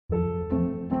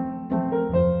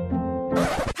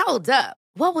Hold up.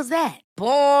 What was that?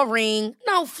 Boring.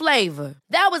 No flavor.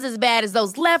 That was as bad as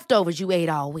those leftovers you ate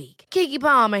all week. Keke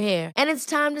Palmer here. And it's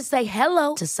time to say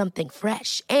hello to something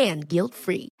fresh and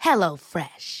guilt-free. Hello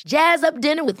Fresh. Jazz up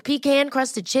dinner with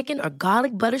pecan-crusted chicken or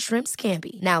garlic butter shrimp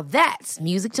scampi. Now that's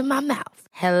music to my mouth.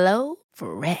 Hello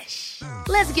Fresh.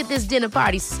 Let's get this dinner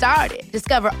party started.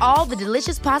 Discover all the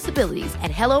delicious possibilities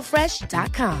at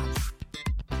hellofresh.com.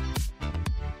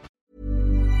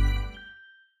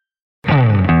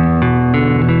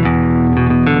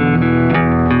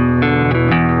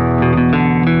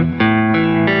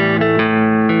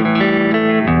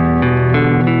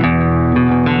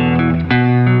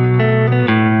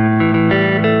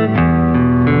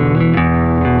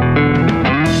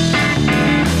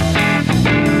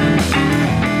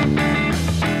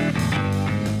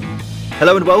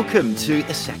 Hello and welcome to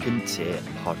the Second Tier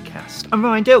Podcast. I'm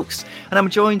Ryan Dilks and I'm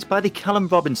joined by the Callum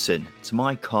Robinson to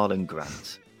my Carlin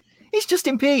Grant. It's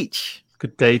Justin Peach.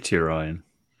 Good day to you, Ryan.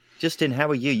 Justin, how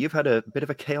are you? You've had a bit of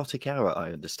a chaotic hour,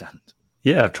 I understand.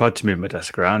 Yeah, I've tried to move my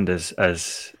desk around as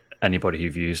anybody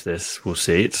who views this will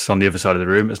see. It's on the other side of the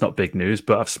room. It's not big news,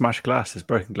 but I've smashed glass. There's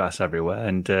broken glass everywhere.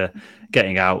 And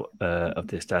getting out of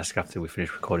this desk after we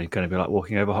finish recording is going to be like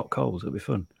walking over hot coals. It'll be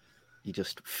fun. You're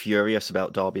just furious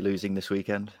about Derby losing this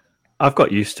weekend? I've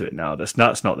got used to it now. That's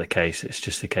not the case. It's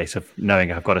just a case of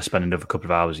knowing I've got to spend another couple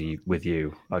of hours with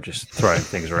you. I'm just throwing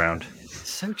things around.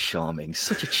 So charming.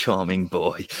 Such a charming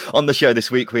boy. On the show this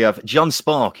week, we have John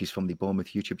Spark, who's from the Bournemouth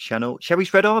YouTube channel,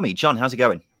 Cherry's Red Army. John, how's it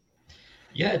going?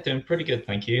 Yeah, doing pretty good,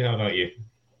 thank you. How about you?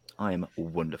 I am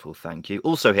wonderful, thank you.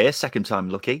 Also here, second time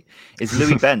lucky, is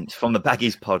Louis Bent from the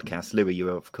Baggies podcast. Louis, you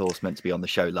were, of course, meant to be on the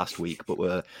show last week, but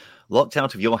were locked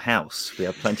out of your house. We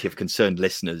have plenty of concerned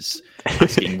listeners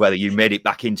asking whether you made it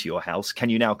back into your house.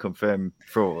 Can you now confirm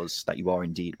for us that you are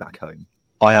indeed back home?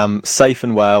 I am safe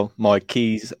and well. My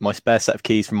keys, my spare set of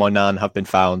keys from my nan have been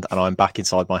found, and I'm back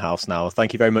inside my house now.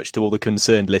 Thank you very much to all the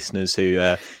concerned listeners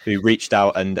who reached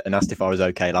out and asked if I was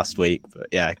okay last week. But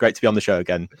yeah, great to be on the show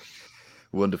again.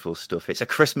 Wonderful stuff. It's a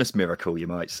Christmas miracle, you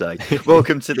might say.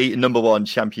 Welcome to the number one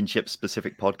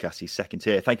championship-specific podcast, the Second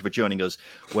Tier. Thank you for joining us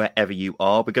wherever you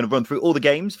are. We're going to run through all the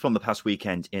games from the past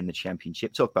weekend in the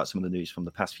championship, talk about some of the news from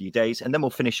the past few days, and then we'll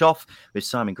finish off with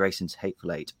Simon Grayson's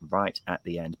Hateful Eight right at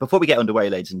the end. Before we get underway,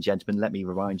 ladies and gentlemen, let me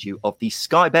remind you of the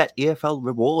Sky Bet EFL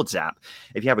Rewards app.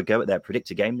 If you have a go at their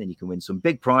predictor game, then you can win some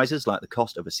big prizes like the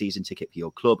cost of a season ticket for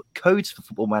your club, codes for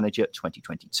Football Manager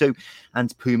 2022,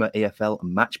 and Puma EFL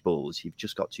Match Balls. You've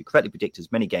just got to correctly predict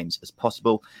as many games as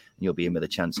possible, and you'll be in with a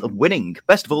chance of winning.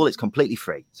 Best of all, it's completely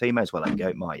free, so you may as well have a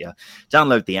go, might you?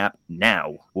 Download the app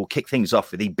now. We'll kick things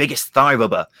off with the biggest thigh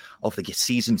rubber of the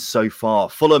season so far.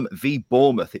 Fulham v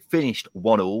Bournemouth. It finished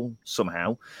 1-1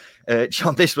 somehow.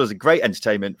 John, this was a great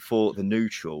entertainment for the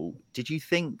neutral. Did you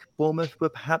think Bournemouth were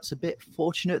perhaps a bit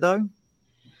fortunate, though?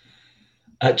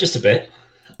 Just a bit.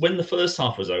 When the first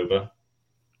half was over,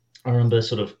 I remember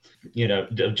sort of,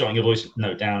 jotting a voice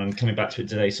note down and coming back to it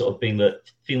today, sort of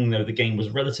feeling though the game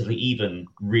was relatively even,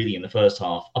 really, in the first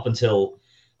half, up until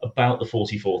about the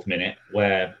 44th minute,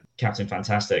 where Captain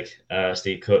Fantastic,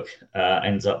 Steve Cook,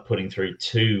 ends up putting through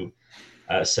two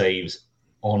saves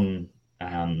on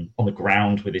the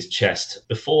ground with his chest.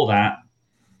 Before that,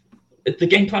 the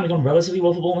game plan had gone relatively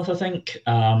well for Bournemouth, I think.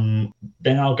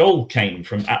 Then our goal came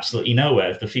from absolutely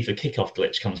nowhere. The FIFA kickoff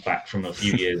glitch comes back from a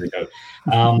few years ago.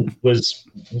 Was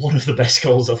one of the best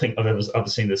goals I think I've ever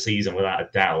seen this season, without a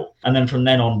doubt. And then from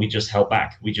then on, we just held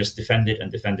back. We just defended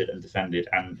and defended and defended.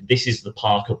 And this is the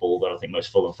Parker ball that I think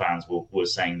most Fulham fans were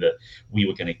saying that we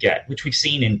were going to get, which we've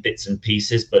seen in bits and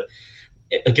pieces, but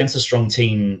against a strong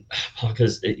team,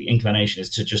 Parker's inclination is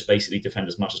to just basically defend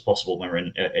as much as possible when we're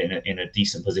in a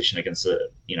decent position against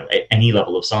any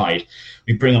level of side.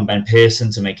 We bring on Ben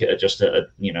Pearson to make it just a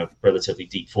relatively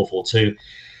deep 4-4-2,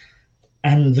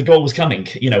 and the goal was coming.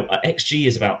 XG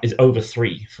is over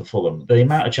 3 for Fulham. The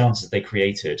amount of chances they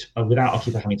created without our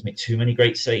keeper having to make too many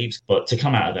great saves, but to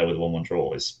come out of there with a 1-1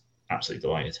 draw is absolutely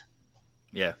delighted.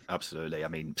 Yeah, absolutely. I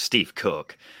mean, Steve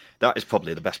Cook, that is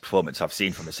probably the best performance I've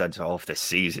seen from a centre-half this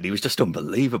season. He was just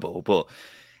unbelievable. But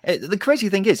the crazy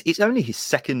thing is, it's only his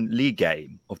second league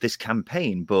game of this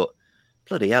campaign, but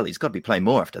bloody hell, he's got to be playing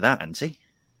more after that, hasn't he?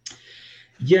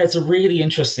 Yeah, it's a really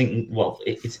interesting. Well,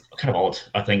 it's kind of odd,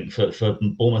 I think, for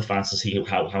Bournemouth fans to see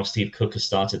how Steve Cook has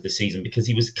started this season, because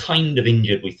he was kind of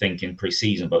injured, we think, in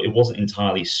pre-season, but it wasn't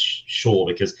entirely sure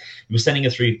because he was sending a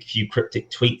few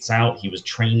cryptic tweets out. He was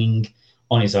training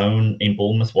on his own in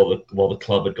Bournemouth while the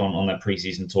club had gone on their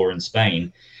pre-season tour in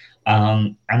Spain,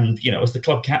 and as the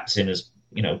club captain, as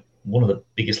one of the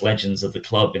biggest legends of the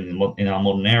club in our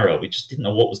modern era. We just didn't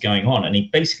know what was going on. And he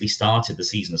basically started the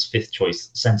season as 5th choice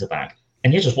centre-back.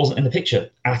 And he just wasn't in the picture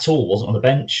at all, wasn't on the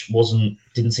bench,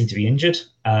 didn't seem to be injured.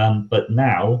 But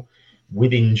now,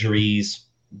 with injuries,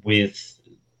 with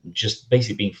just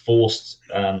basically being forced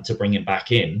to bring him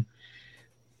back in,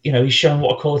 he's shown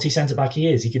what a quality centre-back he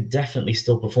is. He could definitely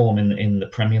still perform in the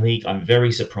Premier League. I'm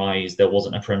very surprised there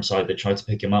wasn't a Prem side that tried to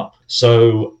pick him up.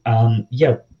 So,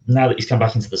 now that he's come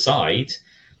back into the side,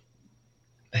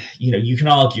 you can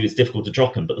argue it's difficult to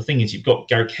drop him. But the thing is, you've got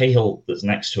Gary Cahill that's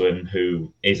next to him,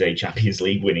 who is a Champions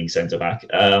League winning centre-back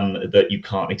that you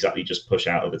can't exactly just push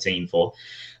out of the team for.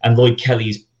 And Lloyd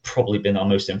Kelly's probably been our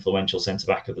most influential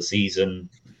centre-back of the season,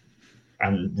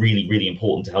 and really, really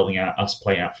important to helping us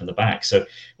play out from the back. So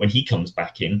when he comes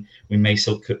back in, we may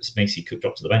see Cook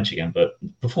drop to the bench again. But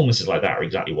performances like that are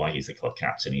exactly why he's the club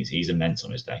captain. He's immense on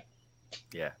his day.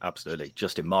 Yeah, absolutely.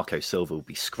 Justin, Marco Silva will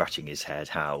be scratching his head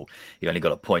how he only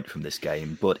got a point from this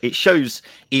game. But it shows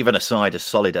even a side as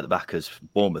solid at the back as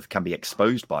Bournemouth can be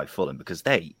exposed by Fulham, because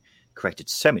they created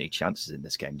so many chances in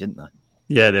this game, didn't they?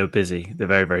 Yeah, they were busy. They're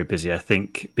very, very busy. I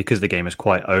think because the game was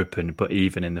quite open, but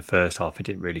even in the first half, it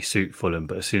didn't really suit Fulham.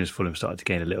 But as soon as Fulham started to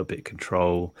gain a little bit of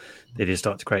control, they did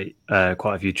start to create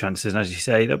quite a few chances. And as you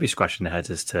say, they'll be scratching their heads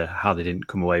as to how they didn't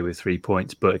come away with 3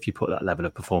 points. But if you put that level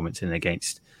of performance in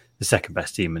against the second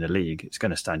best team in the league, it's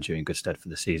going to stand you in good stead for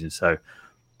the season. So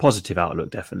positive outlook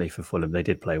definitely for Fulham. They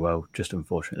did play well, just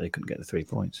unfortunately they couldn't get the 3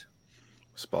 points.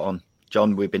 Spot on.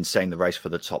 John, we've been saying the race for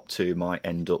the top 2 might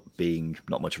end up being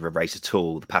not much of a race at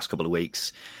all. The past couple of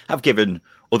weeks have given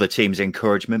other teams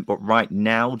encouragement, but right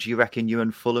now, do you reckon you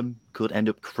and Fulham could end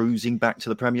up cruising back to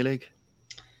the Premier League?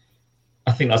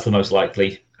 I think that's the most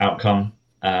likely outcome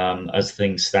as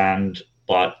things stand.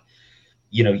 But,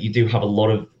 you do have a lot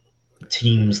of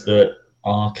teams that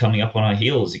are coming up on our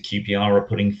heels. The QPR are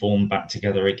putting form back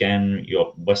together again. You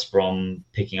got West Brom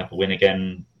picking up a win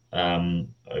again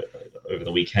over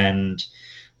the weekend.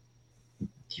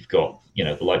 You've got,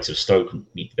 the likes of Stoke.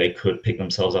 They could pick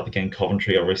themselves up again.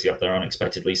 Coventry obviously up there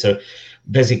unexpectedly. So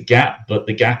there's a gap, but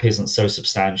the gap isn't so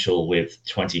substantial with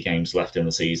 20 games left in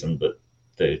the season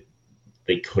that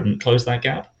they couldn't close that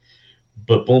gap.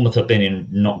 But Bournemouth have been in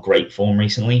not great form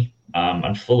recently,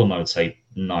 and Fulham, I would say,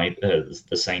 the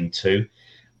same too.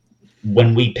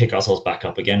 When we pick ourselves back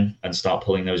up again and start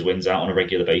pulling those wins out on a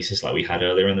regular basis like we had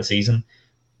earlier in the season,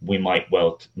 we might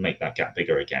well make that gap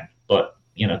bigger again. But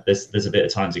there's a bit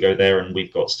of time to go there, and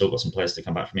we've still got some players to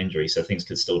come back from injury, so things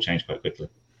could still change quite quickly.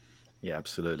 Yeah,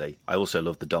 absolutely. I also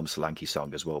love the Dom Solanke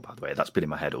song as well, by the way. That's been in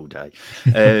my head all day.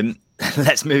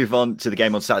 Let's move on to the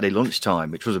game on Saturday lunchtime,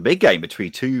 which was a big game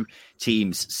between 2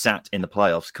 teams sat in the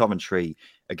playoffs. Coventry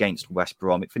against West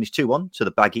Brom. It finished 2-1 to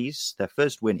the Baggies, their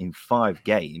first win in 5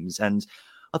 games. And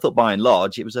I thought by and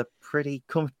large, it was a pretty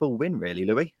comfortable win, really,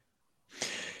 Louis.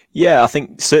 Yeah, I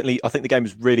think the game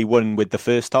was really won with the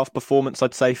first half performance,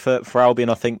 I'd say, for Albion.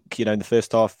 I think, in the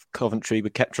first half, Coventry were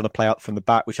kept trying to play out from the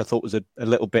back, which I thought was a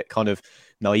little bit kind of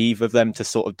naive of them to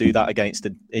sort of do that against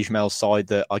the Ismail side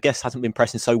that I guess hasn't been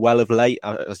pressing so well of late.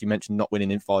 As you mentioned, not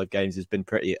winning in 5 games has been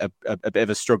a bit of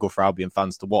a struggle for Albion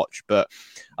fans to watch. But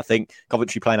I think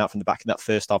Coventry playing out from the back in that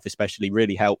first half especially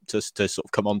really helped us to sort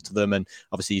of come onto them. And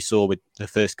obviously you saw with the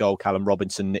first goal, Callum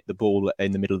Robinson nicked the ball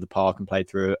in the middle of the park and played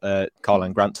through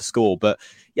Karlan Grant to score. But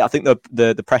yeah, I think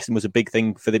the pressing was a big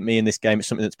thing for me in this game. It's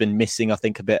something that's been missing, I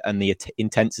think, a bit, and the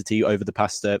intensity over the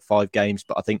past 5 games.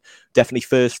 But I think definitely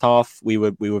first half we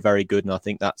were very good, and I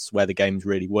think that's where the game's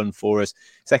really won for us.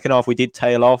 Second half we did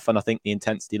tail off, and I think the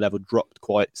intensity level dropped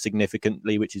quite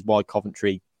significantly, which is why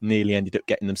Coventry nearly ended up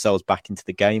getting themselves back into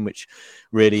the game, which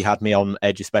really had me on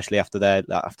edge, especially after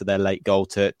their late goal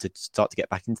to start to get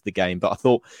back into the game. But I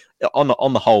thought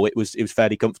on the whole it was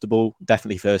fairly comfortable.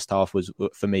 Definitely first half was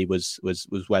for me was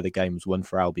where the game was won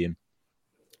for Albion.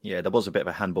 Yeah, there was a bit of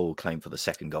a handball claim for the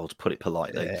second goal, to put it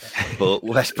politely. Yeah. But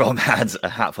West Brom had a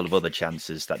hatful of other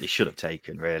chances that they should have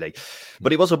taken, really.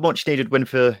 But it was a much-needed win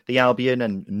for the Albion,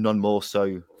 and none more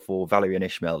so for Valérien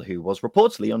Ismaël, who was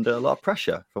reportedly under a lot of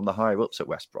pressure from the higher-ups at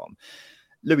West Brom.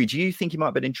 Louis, do you think he might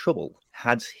have been in trouble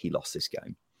had he lost this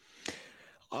game?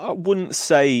 I wouldn't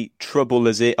say trouble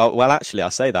as it... well, actually, I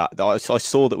say that. I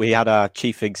saw that we had our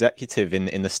chief executive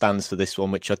in the stands for this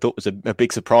one, which I thought was a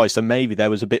big surprise. So maybe there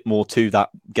was a bit more to that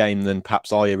game than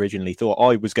perhaps I originally thought.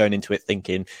 I was going into it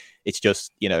thinking It's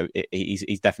just,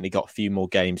 he's definitely got a few more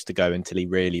games to go until he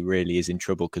really, really is in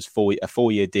trouble, because a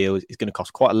 4-year deal is going to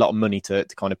cost quite a lot of money to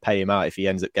kind of pay him out if he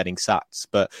ends up getting sacked.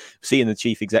 But seeing the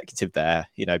chief executive there,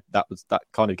 that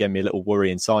kind of gave me a little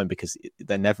worrying sign, because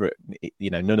they're never,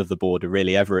 none of the board are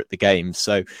really ever at the games.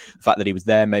 So the fact that he was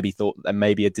there maybe thought there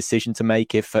may be a decision to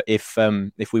make if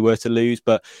we were to lose.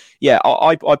 But yeah,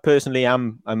 I personally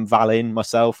am Valin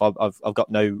myself. I've got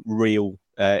no real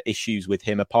issues with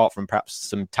him, apart from perhaps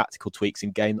some tactical tweaks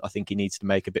in game I think he needs to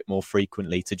make a bit more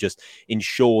frequently to just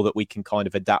ensure that we can kind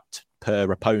of adapt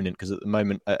per opponent, because at the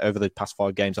moment, over the past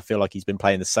 5 games, I feel like he's been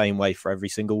playing the same way for every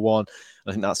single one.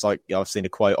 I think that's like, I've seen a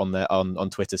quote on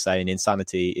Twitter saying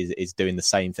insanity is doing the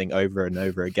same thing over and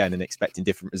over again and expecting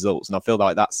different results. And I feel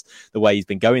like that's the way he's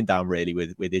been going down really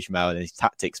with Ismaël and his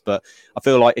tactics. But I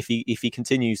feel like if he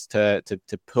continues to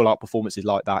pull out performances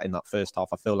like that in that first half,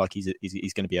 I feel like he's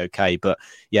going to be okay. But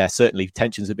yeah, certainly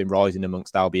tensions have been rising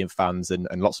amongst Albion fans, and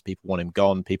lots of people want him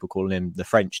gone. People calling him the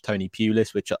French Tony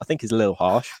Pulis, which I think is a little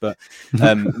harsh, but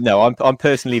no, I'm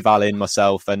personally Valin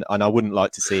myself, and I wouldn't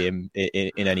like to see him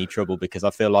in any trouble, because I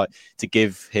feel like to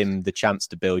give him the chance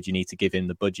to build, you need to give him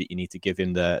the budget, you need to give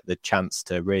him the chance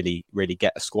to really, really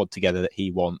get a squad together that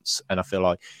he wants. And I feel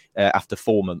like after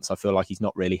 4 months, I feel like he's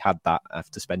not really had that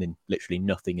after spending literally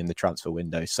nothing in the transfer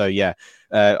window. So yeah,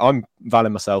 I'm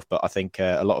Valin myself, but I think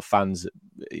a lot of fans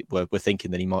were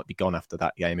thinking that he might be gone after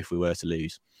that game if we were to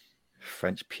lose.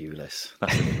 French Pulis.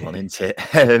 That's a good one, isn't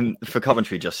it? For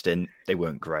Coventry, Justin, they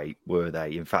weren't great, were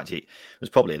they? In fact, it was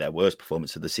probably their worst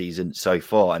performance of the season so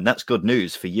far. And that's good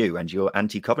news for you and your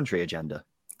anti-Coventry agenda.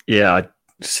 Yeah, I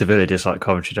severely dislike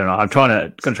Coventry, don't I? I'm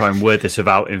going to try and word this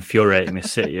without infuriating the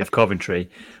city of Coventry.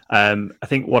 I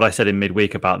think what I said in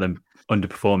midweek about them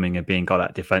underperforming and being got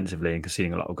at defensively and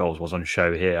conceding a lot of goals was on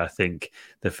show here. I think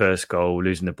the first goal,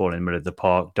 losing the ball in the middle of the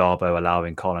park, Darboe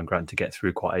allowing Colin Grant to get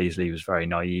through quite easily, was very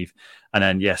naive. And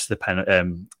then, yes,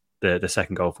 the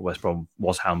second goal for West Brom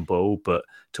was handball, but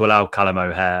to allow Callum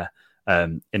O'Hare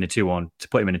in a 2-1, to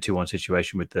put him in a 2-1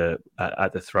 situation with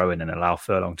at the throw-in and allow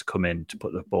Furlong to come in to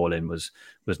put the ball in was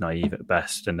naive at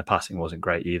best, and the passing wasn't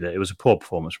great either. It was a poor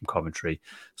performance from Coventry,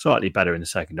 slightly better in the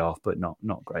second half, but not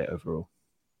great overall.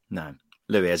 No.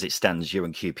 Louis, as it stands, you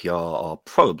and QPR are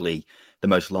probably the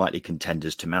most likely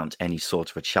contenders to mount any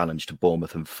sort of a challenge to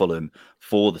Bournemouth and Fulham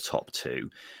for the top 2.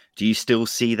 Do you still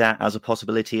see that as a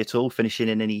possibility at all, finishing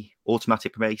in any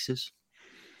automatic races?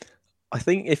 I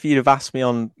think if you'd have asked me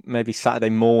on maybe Saturday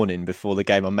morning before the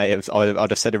game, I'd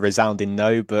have said a resounding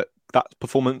no, but that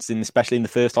performance, especially in the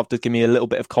first half, does give me a little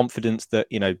bit of confidence that,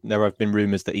 there have been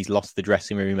rumours that he's lost the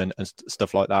dressing room and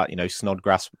stuff like that.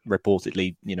 Snodgrass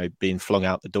reportedly, being flung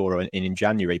out the door in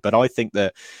January. But I think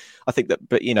that,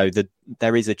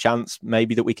 there is a chance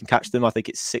maybe that we can catch them. I think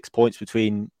it's 6 points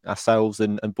between ourselves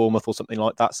and Bournemouth or something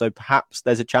like that. So perhaps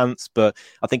there's a chance, but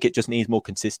I think it just needs more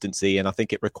consistency. And I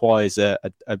think it requires a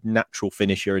natural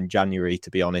finisher in January, to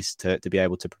be honest, to be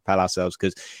able to propel ourselves.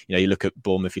 Because, you look at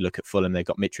Bournemouth, you look at Fulham, they've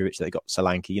got Mitrovic, they've got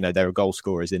Solanke, there are goal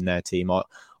scorers in their team. I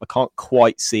can't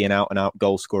quite see an out-and-out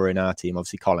goal scorer in our team.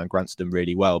 Obviously, Colin Grant's done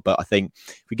really well. But I think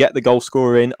if we get the goal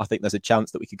scorer in, I think there's a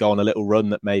chance that we could go on a little run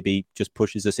that maybe just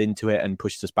pushes us into it and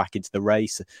pushes us back into the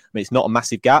race. I mean, it's not a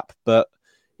massive gap, but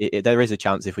there is a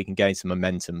chance if we can gain some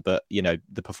momentum. But,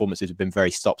 the performances have been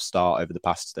very stop-start over the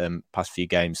past few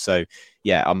games. So,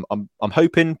 yeah, I'm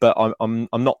hoping, but I'm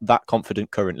not that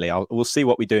confident currently. We'll see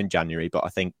what we do in January. But I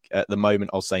think at the moment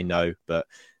I'll say no. But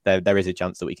there is a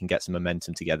chance that we can get some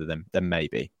momentum together. Then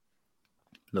maybe.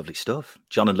 Lovely stuff.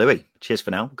 John and Louis, cheers for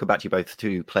now. Come back to you both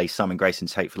to play Simon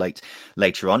Grayson's Hateful Eight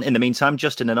later on. In the meantime,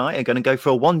 Justin and I are going to go for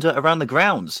a wander around the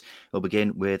grounds. We'll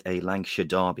begin with a Lancashire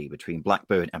derby between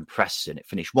Blackburn and Preston. It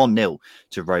finished 1-0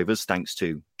 to Rovers, thanks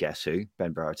to, guess who,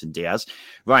 Ben Brereton Diaz.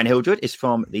 Ryan Hildred is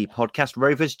from the podcast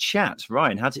Rovers Chat.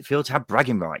 Ryan, how does it feel to have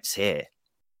bragging rights here?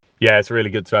 Yeah, it's really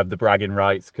good to have the bragging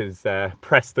rights because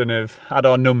Preston have had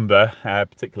our number,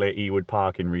 particularly at Ewood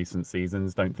Park in recent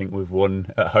seasons. Don't think we've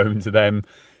won at home to them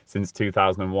since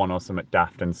 2001 or something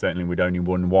daft, and certainly we'd only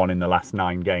won one in the last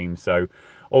 9 games. So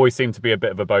always seemed to be a bit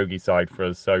of a bogey side for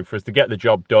us. So for us to get the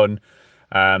job done,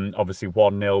 obviously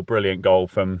 1-0, brilliant goal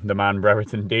from the man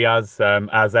Brereton Diaz,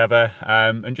 as ever,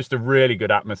 and just a really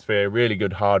good atmosphere, really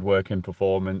good hard-working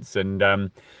performance.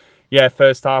 And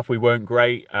first half we weren't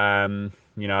great.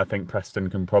 I think Preston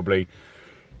can probably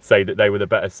say that they were the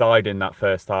better side in that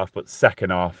first half, but second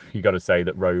half, you got to say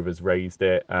that Rovers raised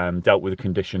it, dealt with the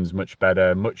conditions much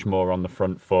better, much more on the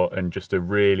front foot, and just a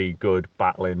really good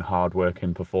battling,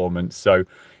 hard-working performance. So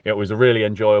it was a really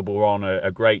enjoyable run,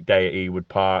 a great day at Ewood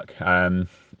Park.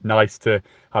 nice to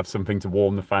have something to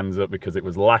warm the fans up because it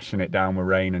was lashing it down with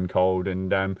rain and cold.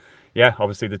 And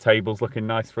obviously the table's looking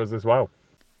nice for us as well.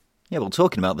 Yeah, well,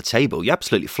 talking about the table, you're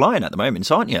absolutely flying at the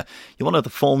moment, aren't you? You're one of the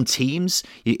form teams.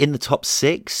 You're in the top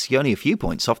 6. You're only a few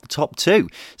points off the top 2.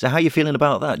 So how are you feeling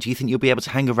about that? Do you think you'll be able to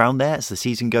hang around there as the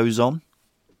season goes on?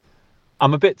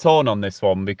 I'm a bit torn on this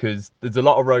one because there's a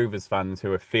lot of Rovers fans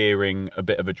who are fearing a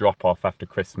bit of a drop-off after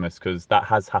Christmas because that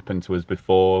has happened to us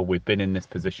before. We've been in this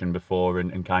position before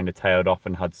and kind of tailed off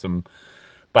and had some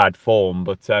bad form.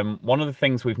 But one of the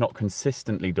things we've not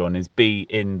consistently done is be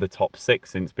in the top 6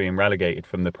 since being relegated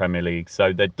from the Premier League.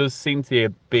 So there does seem to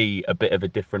be a bit of a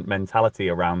different mentality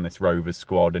around this Rovers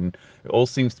squad, and it all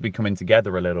seems to be coming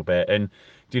together a little bit. And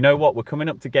do you know what? We're coming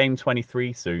up to game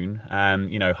 23 soon,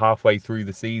 halfway through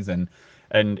the season.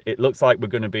 And it looks like we're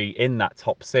going to be in that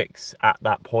top 6 at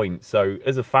that point. So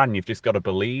as a fan, you've just got to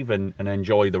believe and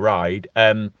enjoy the ride.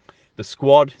 The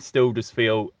squad still does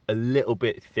feel a little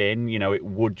bit thin. It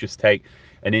would just take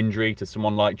an injury to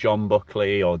someone like John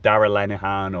Buckley or Darragh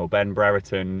Lenihan or Ben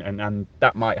Brereton, and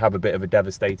that might have a bit of a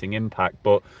devastating impact.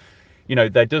 But,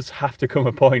 there does have to come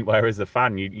a point where, as a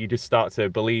fan, you just start to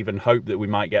believe and hope that we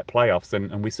might get playoffs.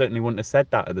 And we certainly wouldn't have said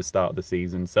that at the start of the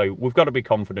season. So we've got to be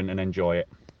confident and enjoy it.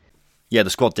 Yeah, the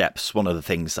squad depth's one of the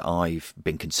things that I've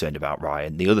been concerned about,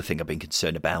 Ryan. The other thing I've been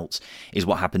concerned about is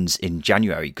what happens in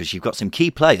January, because you've got some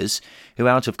key players who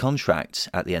are out of contract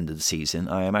at the end of the season.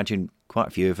 I imagine quite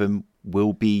a few of them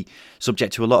will be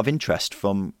subject to a lot of interest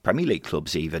from Premier League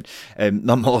clubs even.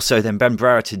 Not more so than Ben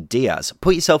Brereton Diaz.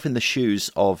 Put yourself in the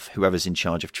shoes of whoever's in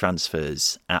charge of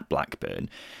transfers at Blackburn.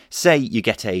 Say you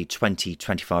get a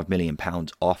 £20-25 million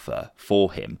offer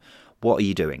for him. What are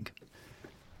you doing?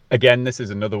 Again, this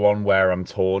is another one where I'm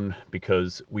torn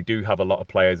because we do have a lot of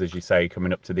players, as you say,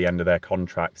 coming up to the end of their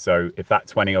contract. So if that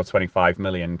 20 or 25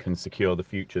 million can secure the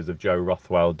futures of Joe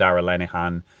Rothwell, Darragh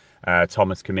Lenihan,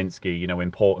 Thomas Kaminski,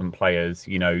 important players,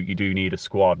 you do need a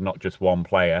squad, not just one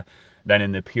player. Then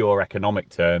in the pure economic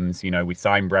terms, we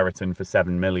signed Brereton for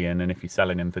 7 million. And if you're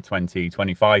selling him for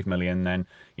 20-25 million, then,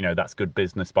 that's good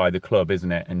business by the club,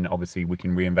 isn't it? And obviously we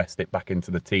can reinvest it back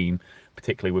into the team,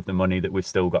 particularly with the money that we've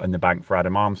still got in the bank for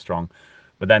Adam Armstrong.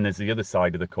 But then there's the other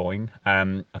side of the coin.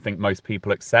 I think most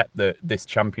people accept that this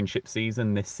championship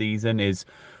season, this season is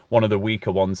one of the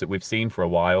weaker ones that we've seen for a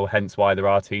while, hence why there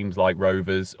are teams like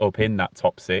Rovers up in that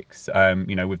top 6,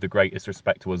 with the greatest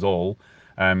respect to us all.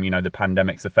 The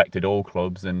pandemic's affected all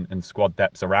clubs and squad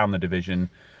depths around the division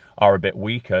are a bit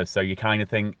weaker. So you kind of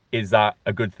think, is that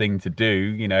a good thing to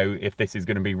do? If this is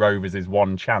going to be Rovers'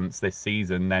 one chance this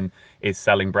season, then is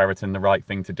selling Brereton the right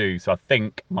thing to do? So I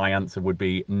think my answer would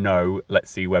be no.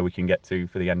 Let's see where we can get to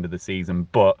for the end of the season.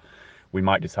 But we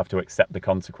might just have to accept the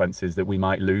consequences that we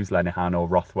might lose Lenihan or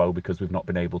Rothwell because we've not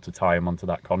been able to tie him onto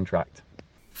that contract.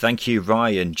 Thank you,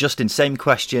 Ryan. Justin, same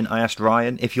question I asked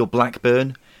Ryan. If you're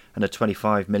Blackburn and a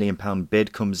 £25 million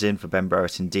bid comes in for Ben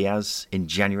Brereton Diaz in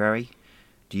January,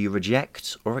 do you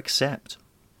reject or accept?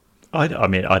 I'd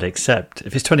accept.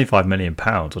 If it's £25 million or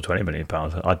 £20 million,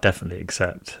 I'd definitely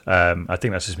accept. I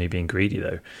think that's just me being greedy,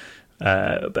 though.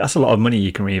 But that's a lot of money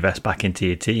you can reinvest back into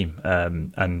your team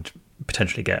and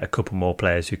potentially get a couple more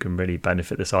players who can really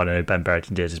benefit the side. I know Ben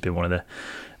Brereton Diaz has been one of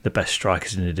the best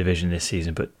strikers in the division this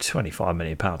season, but £25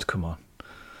 million, come on.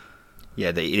 Yeah,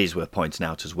 it is worth pointing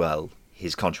out as well.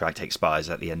 His contract expires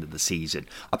at the end of the season.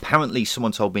 Apparently,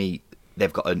 someone told me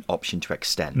they've got an option to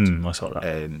extend. I saw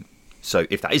that. So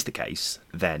if that is the case,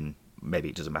 then maybe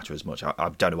it doesn't matter as much. I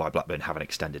don't know why Blackburn haven't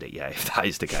extended it yet, if that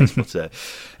is the case. But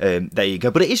there you go.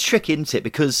 But it is tricky, isn't it?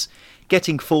 Because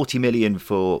getting 40 million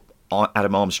for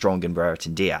Adam Armstrong and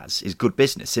Brereton Diaz is good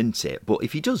business, isn't it? But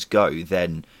if he does go,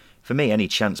 then for me, any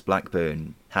chance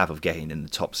Blackburn have of getting in the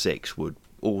top 6 would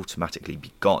automatically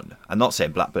be gone. I'm not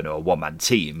saying Blackburn are a one-man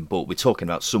team, but we're talking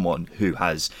about someone who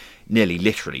has nearly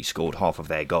literally scored half of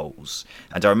their goals.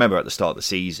 And I remember at the start of the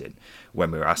season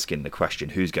when we were asking the question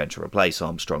who's going to replace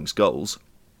Armstrong's goals,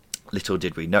 little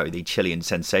did we know the Chilean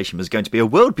sensation was going to be a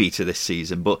world beater this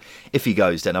season. But if he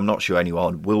goes, then I'm not sure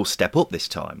anyone will step up this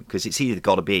time, because it's either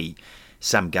got to be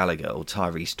Sam Gallagher or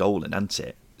Tyrese Dolan, hasn't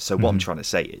it? So what I'm trying to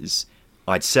say is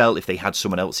I'd sell if they had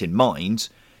someone else in mind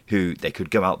who they could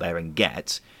go out there and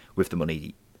get with the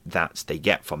money that they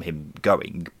get from him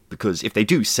going. Because if they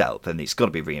do sell, then it's got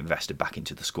to be reinvested back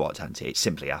into the squad, hasn't it? It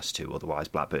simply has to. Otherwise,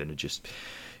 Blackburn are just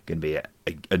going to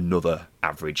be another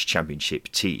average championship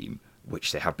team,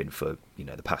 which they have been for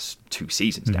the past 2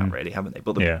 seasons now, really, haven't they?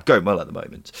 But they're going well at the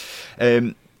moment.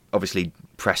 Obviously,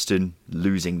 Preston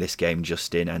losing this game,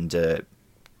 Justin, and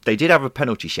they did have a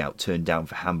penalty shout turned down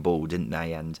for handball, didn't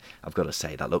they? And I've got to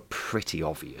say, that looked pretty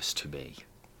obvious to me.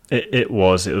 It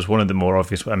was one of the more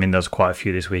obvious. I mean, there's quite a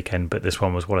few this weekend, but this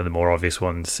one was one of the more obvious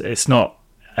ones. It's not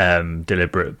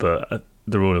deliberate, but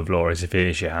the rule of law is if it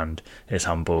is your hand, it's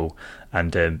handball,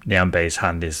 and Nyambe's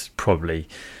hand is probably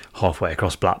halfway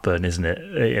across Blackburn, isn't it?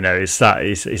 Is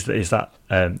that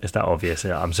obvious?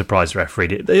 I'm surprised the referee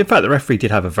did. In fact, the referee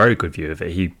did have a very good view of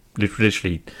it. He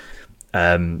literally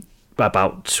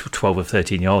about 12 or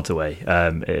 13 yards away.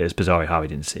 It is bizarre how he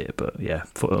didn't see it, but yeah,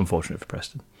 unfortunate for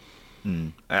Preston.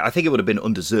 I think it would have been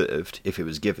undeserved if it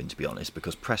was given, to be honest,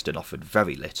 because Preston offered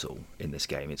very little in this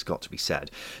game, it's got to be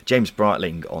said. James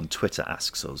Breitling on Twitter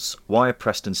asks us, why have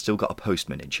Preston still got a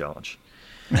postman in charge?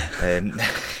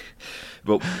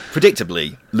 Well,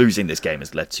 predictably, losing this game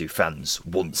has led to fans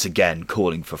once again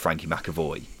calling for Frankie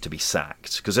McAvoy to be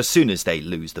sacked. Because as soon as they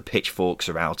lose, the pitchforks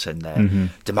are out and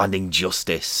they're demanding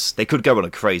justice. They could go on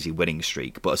a crazy winning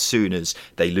streak, but as soon as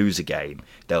they lose a game,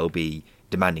 they'll be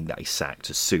demanding that he's sacked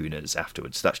as soon as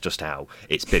afterwards. That's just how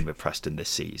it's been with Preston this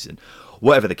season.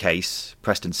 Whatever the case,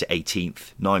 Preston sit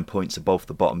 18th, 9 points above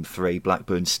the bottom three.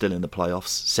 Blackburn still in the playoffs,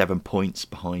 7 points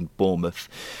behind Bournemouth.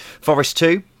 Forest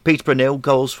 2, Peterborough 0,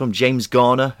 goals from James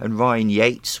Garner and Ryan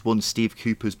Yates won Steve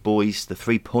Cooper's boys the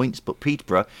 3 points, but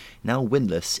Peterborough now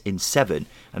winless in 7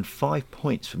 and 5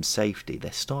 points from safety.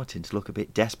 They're starting to look a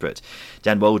bit desperate.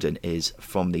 Dan Walden is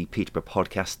from the Peterborough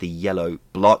podcast, The Yellow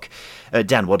Block.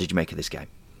 Dan, what did you make of this game?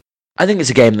 I think it's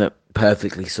a game that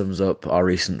perfectly sums up our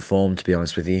recent form, to be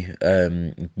honest with you.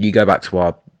 You go back to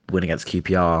our win against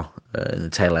QPR in the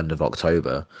tail end of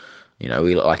October.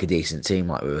 We look like a decent team,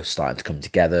 like we were starting to come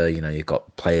together. You've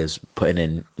got players putting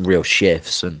in real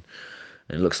shifts, and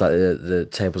it looks like the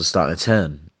tables are starting to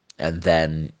turn. And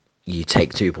then you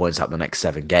take 2 points out the next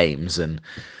 7 games, and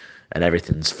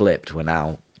everything's flipped. We're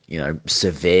now,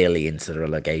 severely into the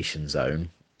relegation zone.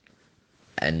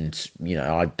 And,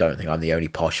 I don't think I'm the only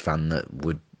posh fan that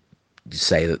would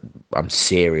say that I'm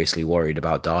seriously worried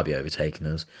about Derby overtaking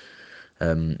us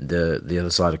the other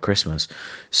side of Christmas.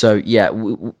 So, yeah,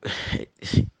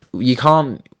 you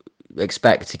can't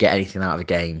expect to get anything out of a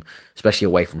game, especially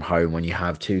away from home, when you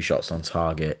have 2 shots on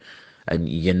target and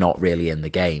you're not really in the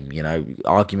game.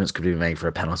 Arguments could be made for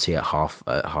a penalty at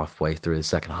halfway through the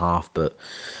second half, but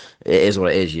it is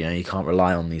what it is. You can't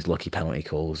rely on these lucky penalty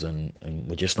calls, and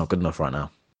we're just not good enough right now.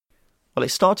 Well,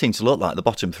 it's starting to look like the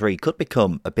bottom 3 could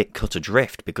become a bit cut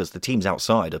adrift because the teams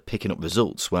outside are picking up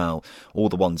results while all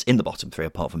the ones in the bottom 3,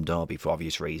 apart from Derby for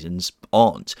obvious reasons,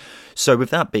 aren't. So with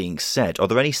that being said, are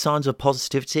there any signs of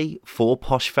positivity for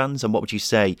Posh fans, and what would you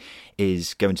say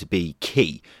is going to be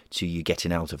key to you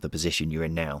getting out of the position you're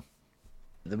in now?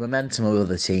 The momentum of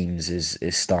other teams is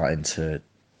starting to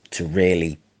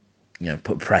really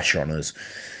put pressure on us.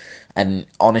 And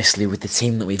honestly, with the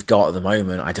team that we've got at the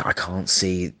moment, I can't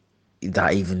see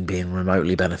that even being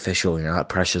remotely beneficial. That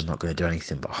pressure's not going to do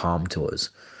anything but harm to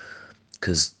us,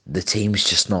 because the team's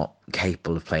just not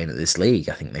capable of playing at this league.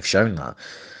 I think they've shown that.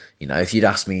 If you'd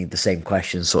asked me the same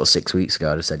question sort of 6 weeks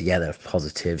ago, I'd have said, yeah, there are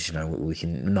positives. We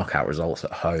can knock out results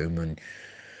at home, and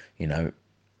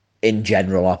in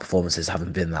general, our performances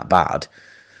haven't been that bad.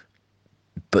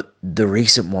 But the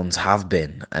recent ones have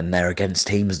been, and they're against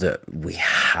teams that we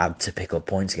had to pick up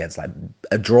points against. Like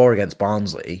a draw against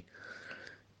Barnsley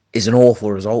is an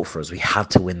awful result for us. We had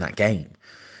to win that game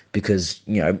because,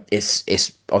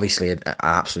 it's obviously an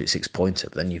absolute 6-pointer.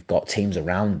 But then you've got teams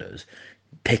around us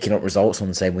picking up results on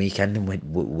the same weekend, and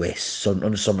we're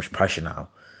under so much pressure now.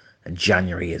 And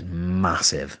January is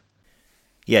massive.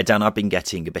 Yeah, Dan, I've been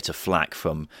getting a bit of flack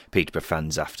from Peterborough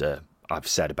fans after I've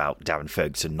said about Darren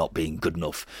Ferguson not being good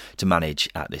enough to manage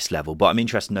at this level. But I'm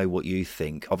interested to know what you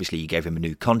think. Obviously, you gave him a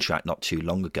new contract not too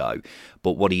long ago.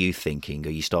 But what are you thinking? Are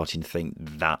you starting to think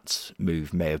that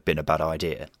move may have been a bad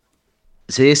idea?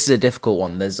 So this is a difficult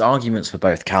one. There's arguments for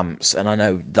both camps. And I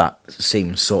know that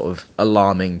seems sort of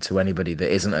alarming to anybody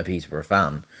that isn't a Peterborough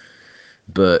fan.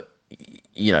 But,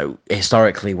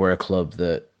 historically, we're a club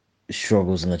that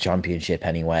struggles in the Championship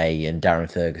anyway, and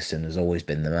Darren Ferguson has always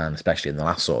been the man, especially in the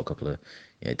last sort of couple of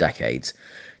decades,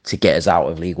 to get us out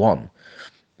of League One.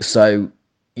 So,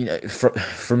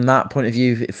 from that point of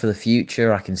view, for the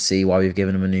future, I can see why we've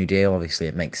given him a new deal. Obviously,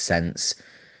 it makes sense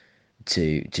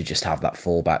to just have that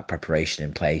fallback preparation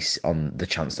in place on the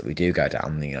chance that we do go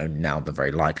down, now the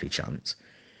very likely chance.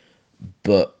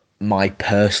 But my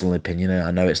personal opinion, and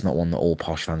I know it's not one that all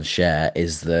Posh fans share,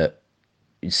 is that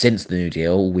since the new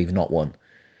deal, we've not won,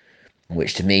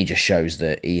 which to me just shows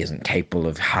that he isn't capable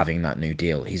of having that new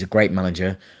deal. He's a great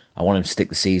manager. I want him to stick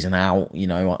the season out,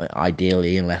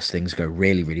 ideally, unless things go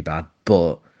really, really bad.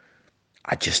 But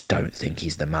I just don't think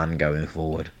he's the man going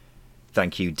forward.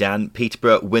 Thank you, Dan.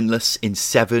 Peterborough winless in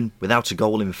 7, without a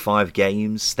goal in 5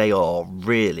 games. They are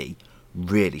really,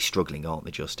 really struggling, aren't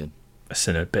they, Justin? That's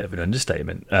a bit of an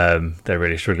understatement. They're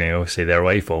really struggling. Obviously, their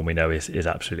away form we know is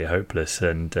absolutely hopeless.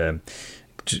 And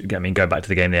going back to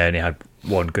the game, they only had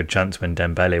one good chance when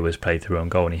Dembele was played through on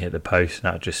goal and he hit the post.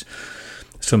 And that just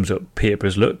sums up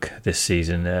Peterborough's look this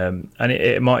season. And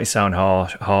it might sound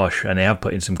harsh, and they have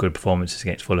put in some good performances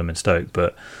against Fulham and Stoke,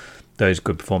 but those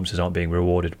good performances aren't being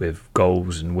rewarded with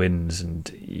goals and wins, and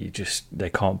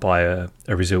they can't buy a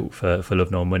result for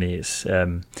love nor money. It's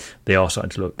they are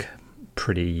starting to look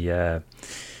pretty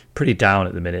down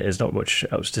at the minute. There's not much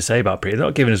else to say about Peterborough. They're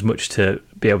not given as much to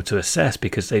be able to assess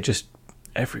because they just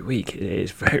every week it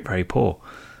is very, very poor.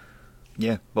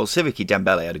 Yeah, well, Siviki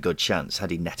Dembele had a good chance. Had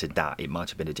he netted that, it might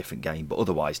have been a different game. But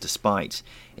otherwise, despite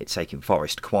it taking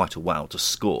Forest quite a while to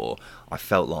score, I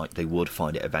felt like they would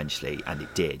find it eventually, and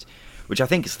it did. Which I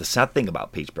think is the sad thing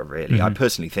about Peterborough, really. Mm-hmm. I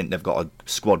personally think they've got a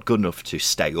squad good enough to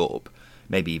stay up,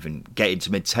 maybe even get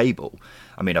into mid-table.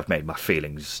 I mean, I've made my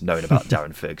feelings known about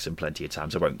Darren Ferguson plenty of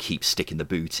times. I won't keep sticking the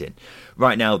boot in.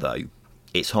 Right now, though,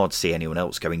 it's hard to see anyone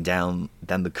else going down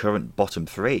than the current bottom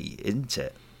 3, isn't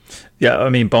it? Yeah, I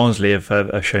mean, Barnsley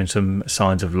have shown some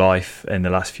signs of life in the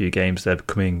last few games. They're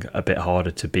becoming a bit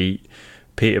harder to beat.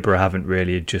 Peterborough haven't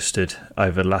really adjusted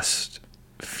over the last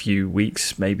few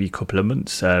weeks, maybe a couple of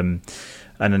months, and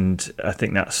I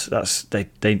think that's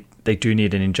they do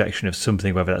need an injection of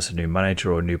something, whether that's a new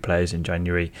manager or new players in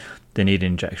January. They need an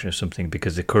injection of something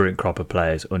because the current crop of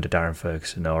players under Darren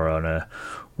Ferguson are on a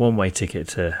one-way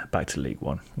ticket back to League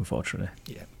One, unfortunately.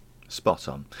 Yeah. Spot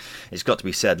on. It's got to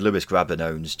be said, Lewis Grabban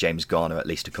owns James Garner at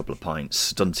least a couple of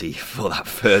pints, doesn't he, for that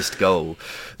first goal.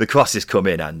 The crosses come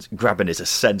in and Grabban is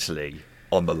essentially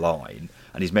on the line,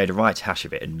 and he's made a right hash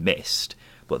of it and missed.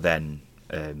 But then,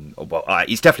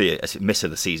 he's definitely a miss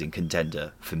of the season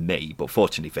contender for me, but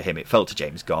fortunately for him, it fell to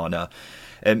James Garner.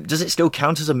 Does it still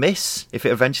count as a miss if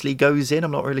it eventually goes in?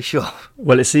 I'm not really sure.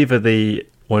 Well, it's either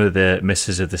one of the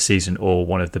misses of the season or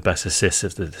one of the best assists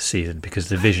of the season, because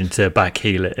the vision to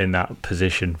backheel it in that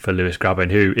position for Lewis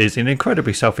Grabban, who is an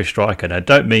incredibly selfish striker, and I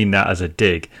don't mean that as a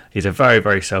dig. He's a very,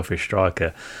 very selfish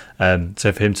striker.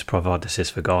 So for him to provide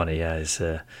assist for Garner, it's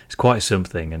quite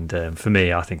something. And for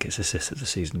me, I think it's assist of the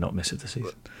season, not miss of the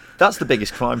season. That's the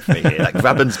biggest crime for me here. Like,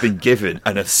 Grabban's been given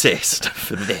an assist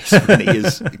for this when he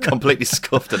has completely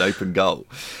scuffed an open goal.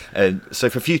 And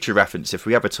so for future reference, if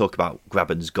we ever talk about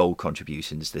Grabban's goal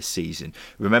contributions this season,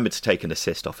 remember to take an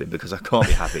assist off him, because I can't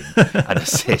be having an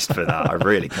assist for that. I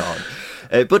really can't.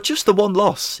 But just the one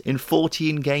loss in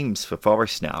 14 games for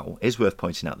Forest now is worth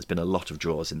pointing out. There's been a lot of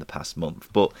draws in the past month,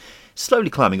 but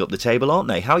slowly climbing up the table, aren't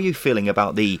they? How are you feeling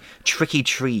about the tricky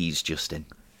trees, Justin?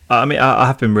 I mean, I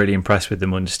have been really impressed with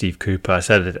them under Steve Cooper. I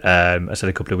said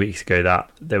a couple of weeks ago that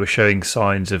they were showing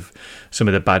signs of some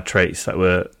of the bad traits that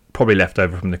were probably left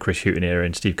over from the Chris Hughton era,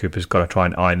 and Steve Cooper's got to try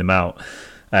and iron them out.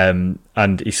 And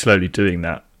he's slowly doing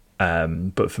that.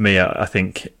 But for me, I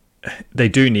think they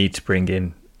do need to bring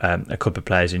in a couple of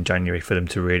players in January for them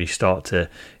to really start to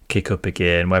kick up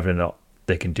again. Whether or not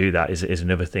they can do that is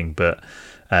another thing. But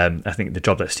I think the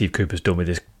job that Steve Cooper's done with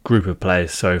this group of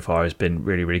players so far has been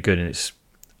really, really good. And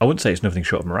I wouldn't say it's nothing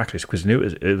short of miraculous, because I knew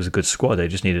it was a good squad. They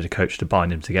just needed a coach to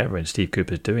bind them together, and Steve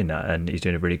Cooper's doing that, and he's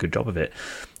doing a really good job of it.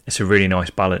 It's a really nice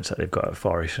balance that they've got at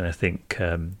Forest, and I think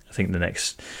the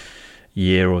next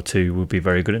year or two will be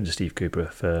very good under Steve Cooper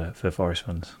for Forest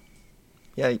fans.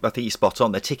 Yeah, I think you're spot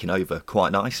on. They're ticking over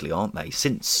quite nicely, aren't they?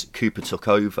 Since Cooper took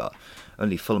over,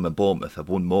 only Fulham and Bournemouth have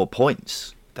won more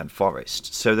points than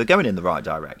Forest, so they're going in the right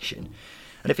direction.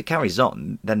 And if it carries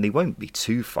on, then they won't be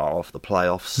too far off the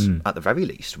playoffs at the very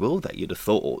least, will they? You'd have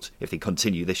thought, if they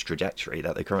continue this trajectory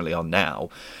that they're currently on now.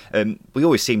 We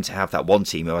always seem to have that one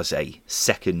team who has a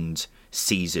second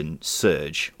season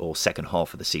surge, or second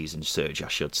half of the season surge, I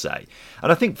should say.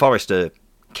 And I think Forest are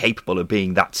capable of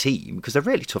being that team, because they're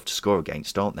really tough to score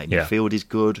against, aren't they? Yeah. Midfield is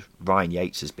good. Ryan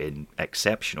Yates has been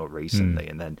exceptional recently,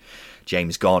 and then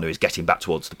James Garner is getting back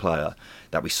towards the player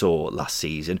that we saw last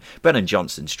season. Brennan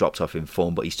Johnson's dropped off in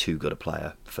form, but he's too good a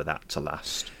player for that to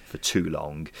last for too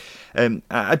long.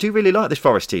 I do really like this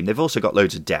Forest team. They've also got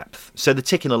loads of depth, so they're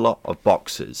ticking a lot of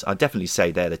boxes. I'd definitely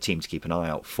say they're the team to keep an eye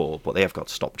out for, but they have got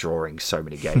to stop drawing so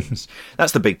many games.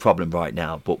 That's the big problem right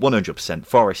now. But 100%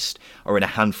 Forest are in a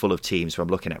handful of teams where I'm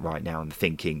looking at right now and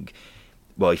thinking,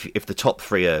 well, if the top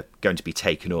 3 are going to be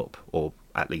taken up, or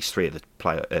at least 3 of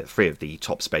the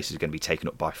top spaces are going to be taken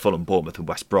up by Fulham, Bournemouth and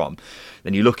West Brom,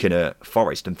 then you're looking at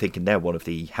Forest and thinking they're one of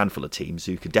the handful of teams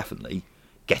who could definitely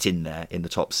get in there in the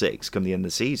top 6 come the end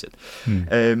of the season.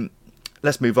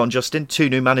 Let's move on, Justin. 2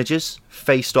 new managers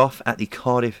faced off at the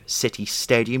Cardiff City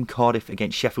Stadium. Cardiff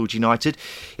against Sheffield United.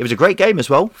 It was a great game as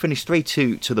well. Finished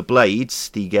 3-2 to the Blades.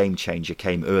 The game changer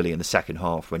came early in the second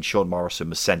half when Sean Morrison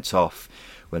was sent off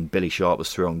when Billy Sharp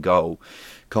was through on goal.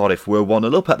 Cardiff were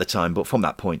 1-0 up at the time, but from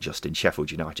that point, Justin,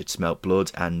 Sheffield United smelt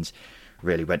blood and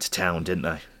really went to town, didn't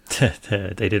they?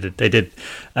 They did.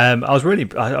 I'll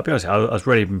be honest, I was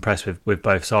really impressed with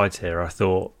both sides here. I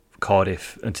thought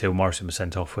Cardiff, until Morrison was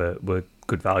sent off, were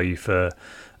good value for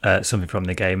something from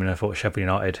the game, and I thought Sheffield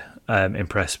United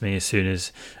impressed me as soon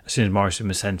as Morrison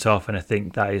was sent off, and I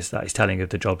think that is telling of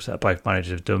the jobs that both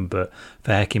managers have done. But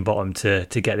for Heckingbottom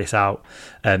to get this out,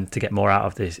 to get more out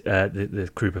of this the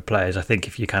group of players, I think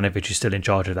if Jukanovic is still in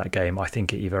charge of that game, I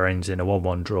think it either ends in a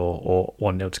 1-1 draw or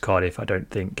 1-0 to Cardiff. I don't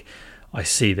think I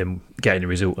see them getting the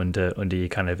result under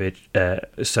Jukanovic.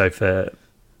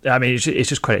 It's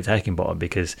just credit to Heckingbottom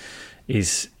because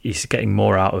he's getting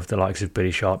more out of the likes of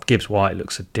Billy Sharp. Gibbs White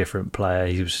looks a different player.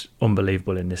 He was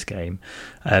unbelievable in this game.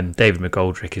 David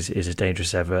McGoldrick is as dangerous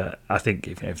as ever. I think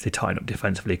if they tighten up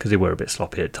defensively, because they were a bit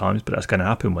sloppy at times, but that's going to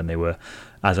happen when they were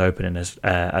as open and as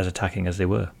attacking as they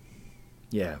were.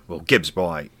 Yeah, well, Gibbs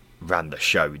White ran the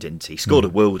show, didn't he? Scored a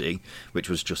worldie, which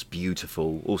was just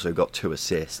beautiful. Also got 2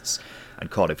 assists,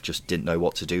 and Cardiff just didn't know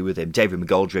what to do with him. David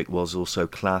McGoldrick was also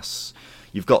class.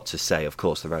 You've got to say, of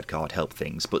course, the red card helped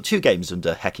things. But 2 games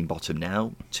under Heckingbottom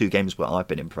now, 2 games where I've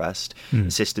been impressed.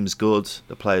 The system's good.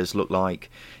 The players look like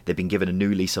they've been given a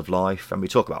new lease of life. And we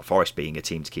talk about Forest being a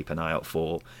team to keep an eye out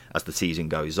for as the season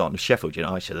goes on. Sheffield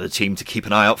United are the team to keep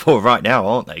an eye out for right now,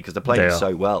 aren't they? Because they're playing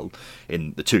so well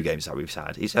in the 2 games that we've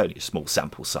had. It's only a small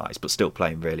sample size, but still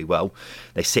playing really well.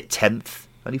 They sit 10th,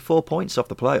 only 4 points off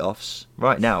the playoffs.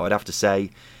 Right now, I'd have to say,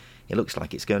 it looks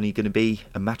like it's only going to be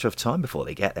a matter of time before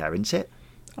they get there, isn't it?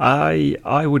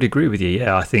 I would agree with you.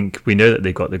 Yeah, I think we know that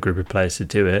they've got the group of players to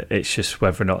do it. It's just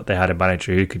whether or not they had a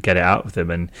manager who could get it out of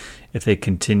them. And if they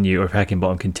continue, or if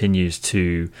Heckingbottom continues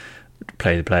to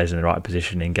play the players in the right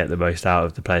position and get the most out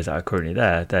of the players that are currently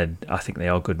there, then I think they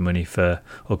are good money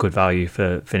or good value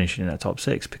for finishing in that top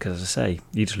 6. Because as I say,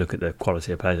 you just look at the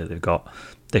quality of players that they've got.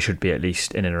 They should be at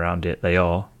least in and around it. They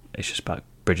are. It's just about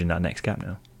bridging that next gap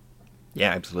now.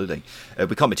 Yeah, absolutely.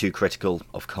 We can't be too critical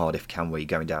of Cardiff, can we?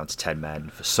 Going down to 10 men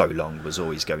for so long was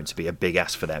always going to be a big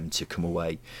ask for them to come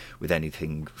away with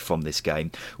anything from this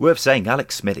game. Worth saying,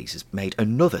 Alex Smithies has made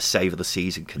another save of the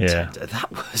season contender. Yeah.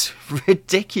 That was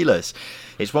ridiculous.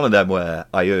 It's one of them where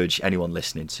I urge anyone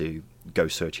listening to go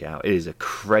search it out. It is a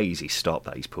crazy stop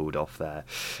that he's pulled off there.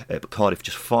 But Cardiff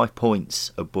just 5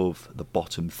 points above the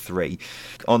bottom 3.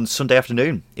 On Sunday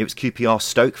afternoon, it was QPR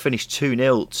Stoke, finished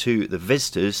 2-0 to the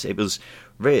visitors. It was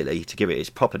really, to give it its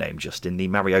proper name, Justin, the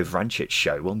Mario Vrancic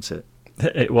show, wasn't it?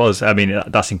 It was. I mean,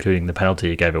 that's including the penalty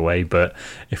he gave away. But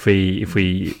if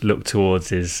we look towards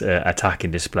his attacking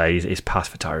displays, his pass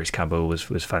for Tyrese Campbell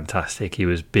was fantastic. He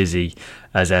was busy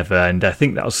as ever, and I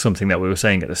think that was something that we were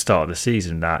saying at the start of the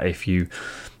season, that if you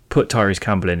put Tyrese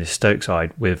Campbell in his Stoke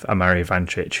side with Mario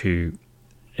Vrancic, who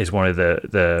is one of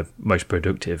the most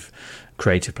productive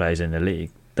creative players in the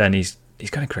league, then he's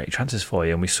going to create chances for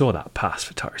you. And we saw that pass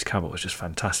for Tyrese Campbell was just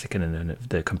fantastic, and then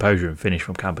the composure and finish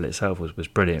from Campbell itself was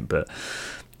brilliant. But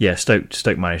yeah,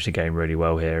 Stoke managed the game really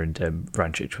well here, and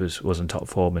Vrancic was in top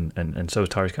form, and so was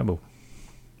Tyrese Campbell.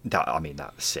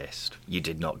 That assist, you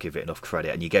did not give it enough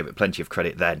credit, and you gave it plenty of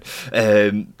credit then.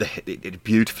 It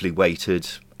beautifully weighted,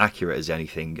 accurate as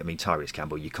anything. I mean, Tyrese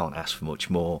Campbell, you can't ask for much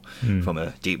more from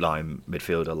a deep line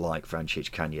midfielder like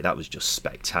Vrancic, can you? That was just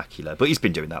spectacular. But he's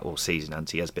been doing that all season, and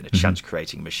he has been a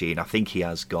chance-creating machine. I think he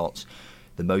has got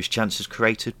the most chances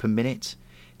created per minute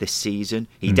this season.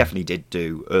 He definitely did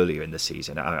do earlier in the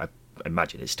season. I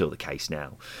imagine it's still the case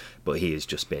now. But he has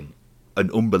just been an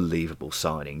unbelievable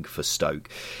signing for Stoke.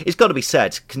 It's got to be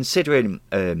said, considering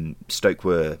Stoke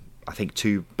were, I think,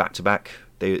 2 back-to-back.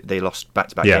 They lost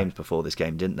back-to-back games before this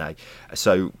game, didn't they?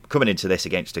 So coming into this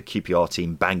against a QPR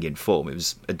team banging form, it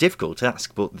was a difficult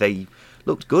task, but they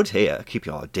looked good here.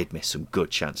 QPR did miss some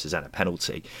good chances and a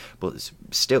penalty, but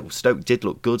still, Stoke did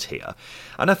look good here.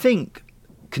 And I think,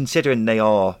 considering they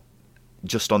are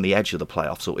just on the edge of the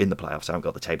playoffs, or in the playoffs, I haven't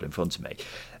got the table in front of me,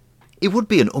 it would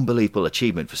be an unbelievable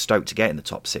achievement for Stoke to get in the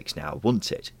top 6 now,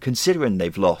 wouldn't it? Considering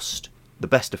they've lost the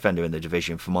best defender in the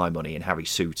division for my money in Harry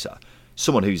Souttar,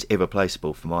 someone who's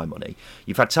irreplaceable for my money.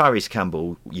 You've had Tyrese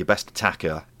Campbell, your best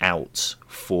attacker, out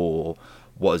for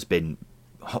what has been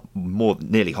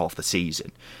nearly half the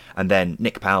season. And then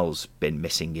Nick Powell's been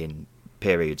missing in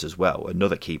periods as well,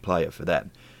 another key player for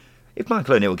them. If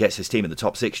Michael O'Neill gets his team in the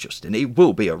top 6, Justin, it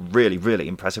will be a really, really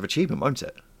impressive achievement, won't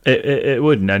it? It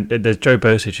wouldn't, and there's Joe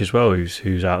Bursich as well,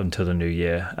 who's out until the new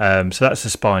year. So that's the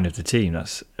spine of the team.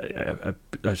 That's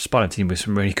a spine of the team with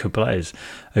some really good players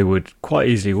who would quite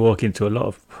easily walk into a lot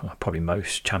of, probably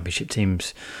most championship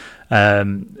teams.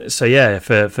 So yeah,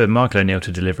 for Michael O'Neill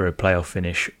to deliver a playoff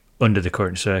finish under the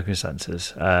current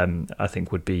circumstances, I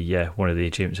think would be one of the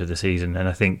achievements of the season. And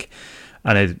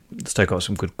I know Stoke got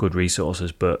some good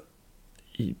resources, but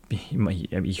you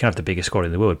can have the biggest squad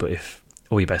in the world, but if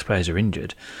all your best players are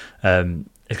injured, it's going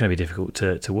to be difficult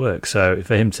to work. So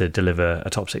for him to deliver a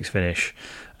top 6 finish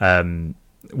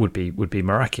would be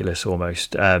miraculous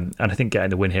almost. And I think getting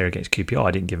the win here against QPR,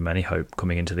 I didn't give him any hope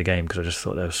coming into the game because I just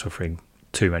thought they were suffering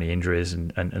too many injuries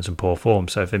and some poor form.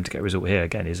 So for him to get a result here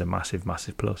again is a massive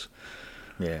plus.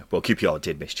 Yeah, well, QPR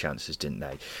did miss chances, didn't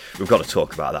they? We've got to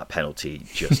talk about that penalty,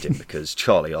 Justin, because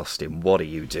Charlie Austin, what are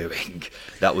you doing?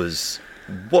 That was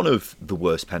one of the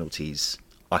worst penalties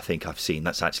I think I've seen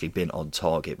that's actually been on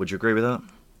target. Would you agree with that?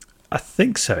 I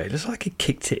think so. It looks like he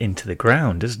kicked it into the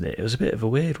ground, doesn't it? It was a bit of a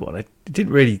weird one. It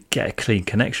didn't really get a clean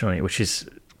connection on it, which is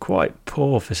quite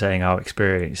poor for saying how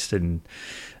experienced and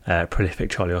prolific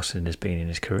Charlie Austin has been in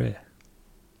his career.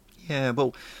 Yeah,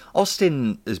 well,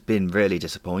 Austin has been really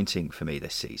disappointing for me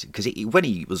this season because when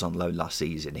he was on loan last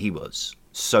season, he was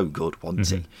so good, wasn't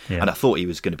he? Yeah. And I thought he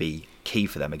was going to be key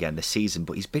for them again this season,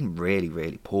 but he's been really,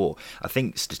 really poor. I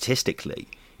think statistically,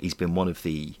 he's been one of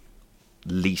the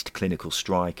least clinical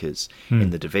strikers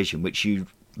in the division, which you'd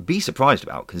be surprised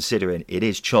about considering it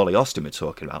is Charlie Austin we're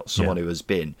talking about, someone who has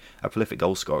been a prolific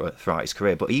goal scorer throughout his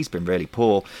career, but he's been really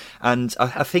poor. And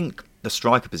I think the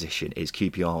striker position is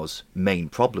QPR's main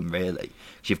problem, really.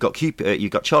 You've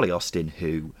got Charlie Austin,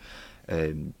 who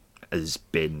has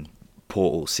been poor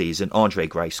all season. Andre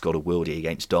Gray scored a worldie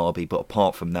against Derby, but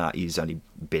apart from that, he's only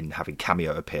been having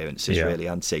cameo appearances, really,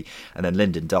 hasn't he? And then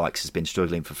Lyndon Dykes has been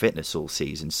struggling for fitness all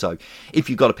season. So if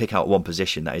you've got to pick out one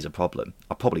position that is a problem,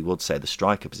 I probably would say the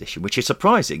striker position, which is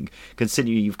surprising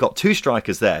considering you've got 2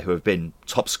 strikers there who have been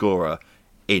top scorer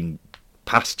in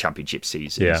past championship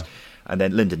seasons. Yeah. And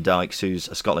then Lyndon Dykes, who's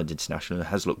a Scotland international,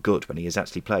 has looked good when he has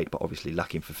actually played, but obviously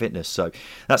lacking for fitness. So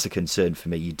that's a concern for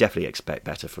me. You definitely expect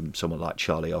better from someone like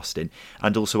Charlie Austin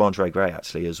and also Andre Gray,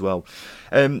 actually, as well.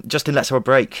 Justin, let's have a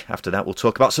break. After that, we'll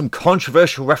talk about some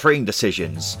controversial refereeing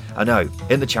decisions. I know,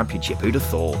 in the Championship, who'd have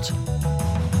thought?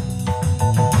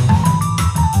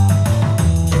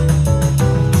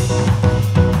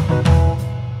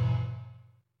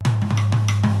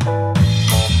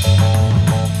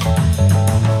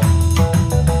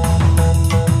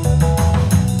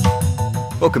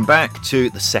 Welcome back to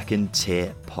the Second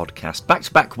Tier Podcast.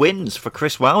 Back-to-back wins for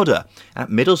Chris Wilder at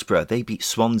Middlesbrough. They beat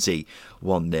Swansea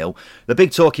 1-0. The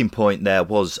big talking point there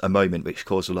was a moment which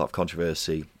caused a lot of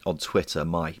controversy on Twitter.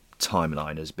 My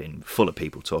timeline has been full of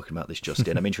people talking about this,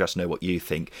 Justin. I'm interested to know what you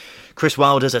think. Chris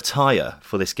Wilder's attire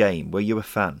for this game. Were you a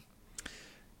fan?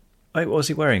 Wait, what was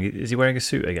he wearing? Is he wearing a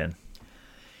suit again?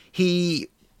 He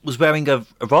was wearing a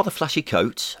rather flashy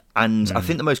coat, and I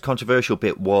think the most controversial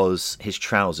bit was his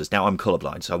trousers. Now, I'm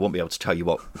colourblind, so I won't be able to tell you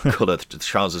what colour the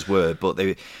trousers were, but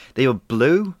they were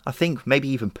blue, I think, maybe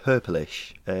even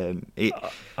purplish. It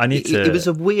was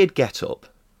a weird get-up.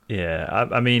 Yeah,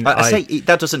 I mean... I say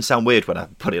that doesn't sound weird when I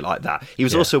put it like that. He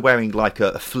was also wearing like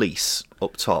a fleece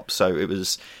up top, so it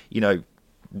was,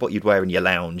 what you'd wear in your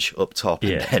lounge up top,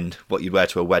 and then what you'd wear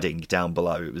to a wedding down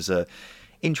below. It was a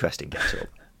interesting get-up.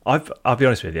 I'll be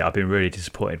honest with you, I've been really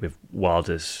disappointed with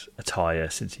Wilder's attire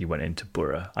since he went into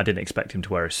Borough. I didn't expect him to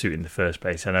wear a suit in the first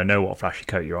place, and I know what flashy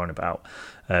coat you're on about.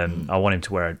 I want him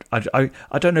to wear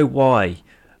I don't know why.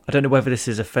 I don't know whether this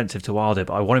is offensive to Wilder,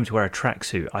 but I want him to wear a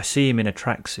tracksuit. I see him in a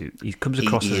tracksuit. He comes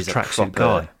across as a tracksuit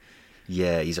guy.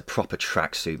 Yeah, he's a proper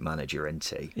tracksuit manager, isn't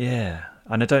he? Yeah,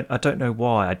 and I don't know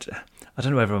why. I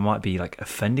don't know whether I might be like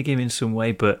offending him in some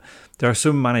way, but there are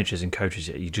some managers and coaches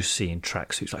that you just see in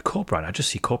tracksuits. Like Corporate, I just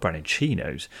see Corporate in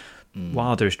chinos.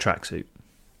 Wilder is tracksuit.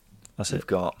 That's it. You've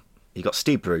got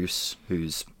Steve Bruce,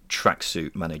 who's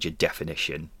tracksuit manager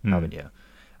definition, haven't you?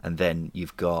 And then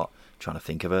you've got, trying to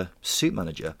think of a suit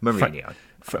manager, Mourinho.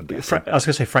 I was going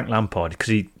to say Frank Lampard, because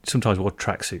he sometimes wore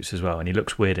tracksuits as well, and he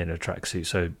looks weird in a tracksuit.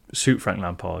 So suit Frank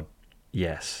Lampard,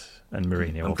 yes. And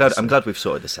Mourinho. I'm glad we've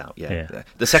sorted this out. Yeah.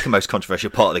 The second most controversial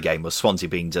part of the game was Swansea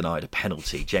being denied a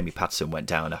penalty. Jamie Patterson went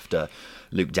down after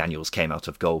Luke Daniels came out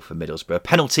of goal for Middlesbrough.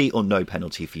 Penalty or no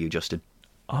penalty for you, Justin?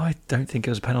 I don't think it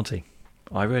was a penalty.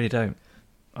 I really don't.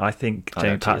 I think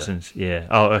Jamie Patterson's... Yeah.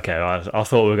 Oh, okay. I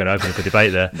thought we were going to open up a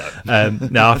debate there.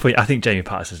 No, I think Jamie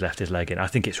Patterson's left his leg in. I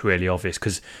think it's really obvious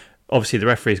because obviously the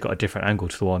referee's got a different angle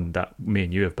to the one that me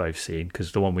and you have both seen,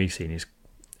 because the one we've seen is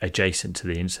adjacent to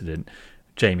the incident.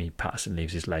 Jamie Patterson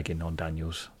leaves his leg in on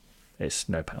Daniels. It's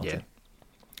no penalty. Yeah.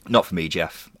 Not for me,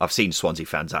 Jeff. I've seen Swansea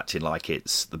fans acting like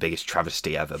it's the biggest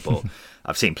travesty ever, but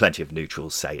I've seen plenty of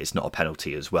neutrals say it's not a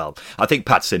penalty as well. I think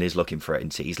Patson is looking for it,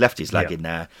 isn't he? He's left his leg in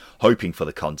there, hoping for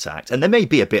the contact. And there may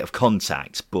be a bit of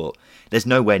contact, but there's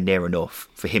nowhere near enough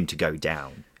for him to go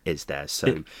down, is there?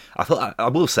 So I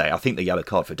will say, I think the yellow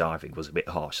card for diving was a bit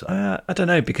harsh. I don't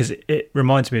know, because it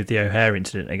reminds me of the O'Hare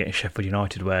incident against Sheffield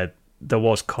United, where there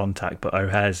was contact, but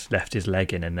O'Hare's left his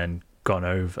leg in and then gone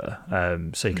over,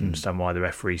 so you can understand why the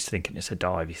referee's thinking it's a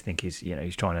dive. You think he's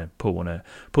trying to pull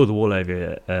the wall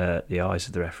over the eyes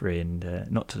of the referee,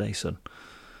 and not today, son.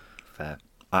 Fair.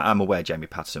 I'm aware Jamie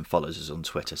Patterson follows us on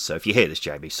Twitter, so if you hear this,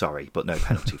 Jamie, sorry, but no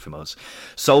penalty from us.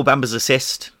 Sol Bamba's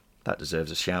assist, that deserves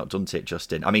a shout, doesn't it,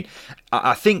 Justin? I mean,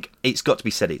 I think it's got to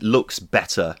be said, it looks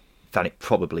better than it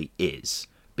probably is,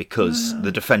 because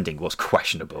the defending was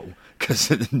questionable, because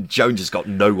Jones has got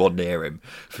no one near him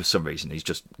for some reason. He's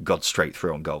just gone straight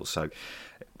through on goal. So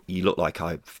you look like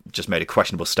I've just made a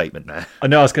questionable statement there. I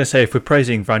know, I was going to say, if we're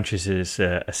praising Vranches'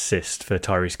 assist for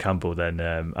Tyrese Campbell, then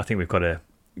I think we've got to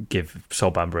give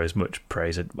Sol Bamba as much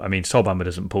praise. I mean, Sol Bamba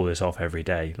doesn't pull this off every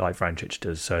day like Vrancic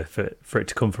does. So for it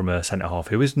to come from a centre-half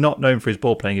who is not known for his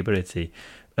ball-playing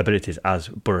abilities, as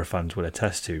Borough fans will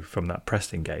attest to from that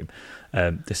Preston game,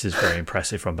 this is very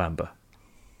impressive from Bamba.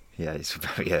 Yeah, it's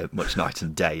very much night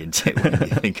and day, isn't it, when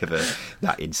you think of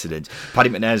that incident. Paddy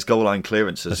McNair's goal line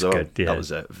clearance as well. Good, yeah. That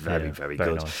was very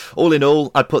good. Nice. All in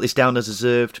all, I'd put this down as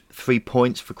deserved. 3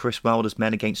 points for Chris Wilder's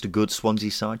men against a good Swansea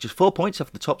side. Just 4 points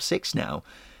off the top six now.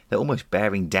 They're almost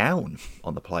bearing down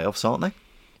on the playoffs, aren't they?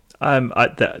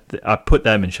 I put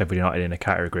them and Sheffield United in a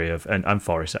category of, and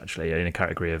Forest actually, in a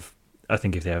category of, I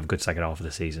think if they have a good second half of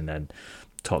the season, then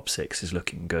top six is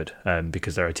looking good,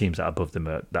 because there are teams that are above them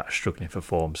that are struggling for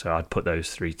form. So I'd put those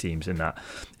three teams in that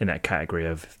category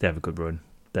of, if they have a good run,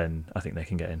 then I think they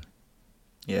can get in.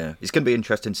 Yeah, it's going to be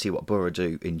interesting to see what Borough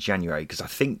do in January, because I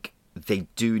think they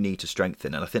do need to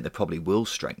strengthen, and I think they probably will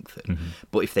strengthen. Mm-hmm.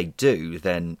 But if they do,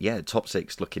 then top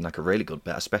six looking like a really good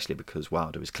bet, especially because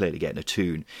Wilder is clearly getting a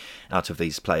tune out of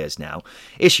these players now.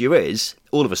 Issue is,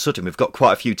 all of a sudden we've got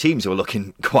quite a few teams who are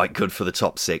looking quite good for the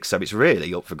top six, so it's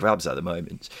really up for grabs at the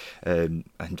moment. And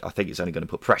I think it's only going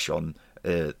to put pressure on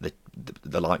the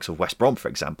likes of West Brom, for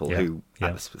example, who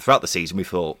throughout the season we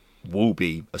thought will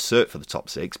be a cert for the top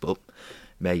six, but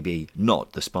maybe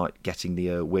not, despite getting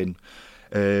the win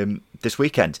this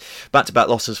weekend. Back-to-back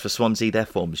losses for Swansea. Their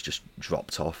form's just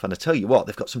dropped off, and I tell you what,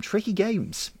 they've got some tricky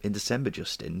games in December.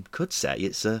 Justin, could say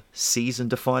it's a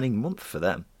season-defining month for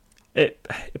them. It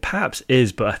perhaps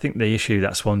is, but I think the issue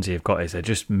that Swansea have got is they're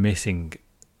just missing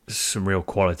some real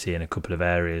quality in a couple of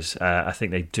areas. I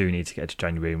think they do need to get to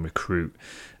January and recruit,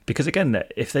 because again,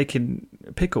 if they can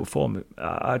pick up form,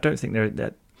 I don't think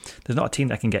there's not a team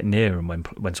that can get near them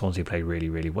when Swansea play really,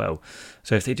 really well.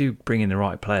 So if they do bring in the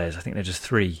right players, I think they're just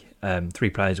three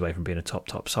players away from being a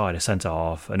top side: a centre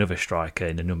half, another striker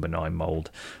in the number 9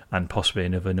 mould, and possibly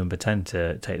another number 10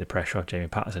 to take the pressure off Jamie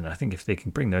Patterson. I think if they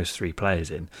can bring those 3 players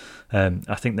in,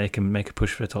 I think they can make a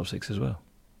push for the top 6 as well.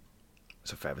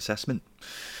 That's a fair assessment.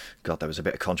 God, there was a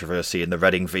bit of controversy in the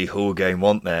Reading v Hull game,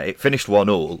 wasn't there? It finished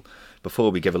 1-1. Before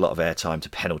we give a lot of airtime to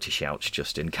penalty shouts,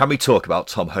 Justin, can we talk about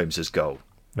Tom Holmes' goal?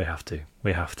 We have to.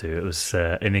 It was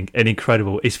an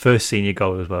incredible, his first senior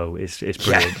goal as well. It's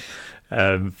brilliant.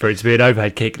 For it to be an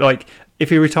overhead kick. Like, if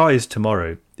he retires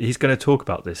tomorrow, he's going to talk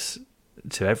about this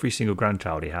to every single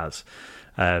grandchild he has.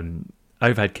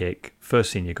 Overhead kick,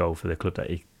 first senior goal for the club that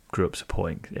he grew up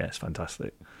supporting. Yeah, it's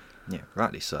fantastic. Yeah,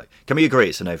 rightly so. Can we agree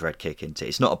it's an overhead kick, isn't it?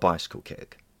 It's not a bicycle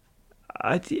kick.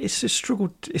 It's a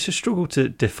struggle. It's a struggle to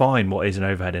define what is an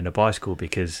overhead in a bicycle,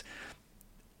 because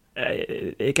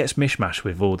it gets mishmashed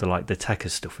with all the techers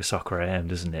stuff with Soccer AM,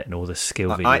 doesn't it? And all the skill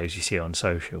videos you see on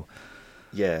social.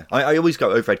 Yeah, I always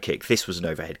go overhead kick. This was an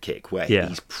overhead kick where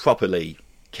he's properly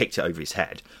kicked it over his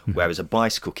head, whereas a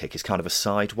bicycle kick is kind of a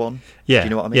side one. Yeah, do you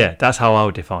know what I mean? Yeah, that's how I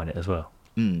would define it as well.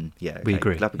 Yeah, okay. We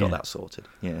agree. Glad we got that sorted.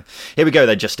 Yeah, here we go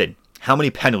then, Justin. How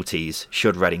many penalties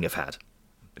should Reading have had?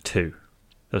 2.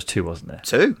 There was 2, wasn't there?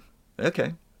 2.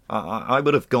 Okay, I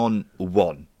would have gone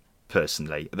 1.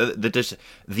 Personally,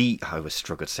 I always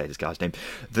struggle to say this guy's name.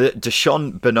 The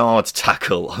Deshaun Bernard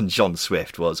tackle on John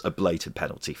Swift was a blatant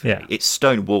penalty for me. It's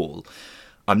stone wall.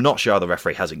 I'm not sure how the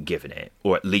referee hasn't given it,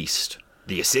 or at least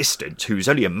the assistant, who's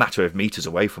only a matter of metres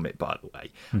away from it, by the way.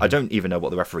 I don't even know what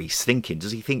the referee's thinking.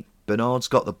 Does he think Bernard's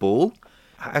got the ball?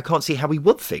 I can't see how he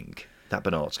would think that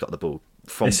Bernard's got the ball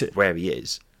from where he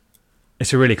is.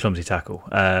 It's a really clumsy tackle,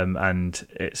 and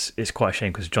it's quite a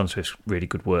shame, because John Swift's really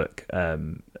good work.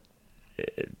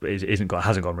 hasn't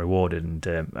gone rewarded.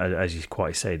 And as you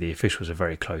quite say, the officials are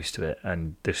very close to it,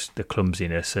 and the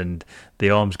clumsiness and the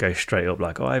arms go straight up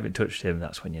like, oh, I haven't touched him.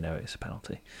 That's when you know it's a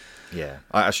penalty. Yeah,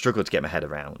 I struggle to get my head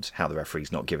around how the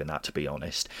referee's not giving that, to be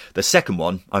honest. The second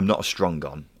one, I'm not as strong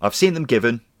on. I've seen them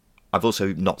given. I've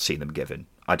also not seen them given.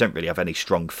 I don't really have any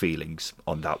strong feelings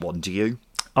on that one. Do you?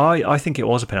 I think it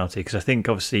was a penalty because I think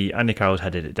obviously Andy Carroll's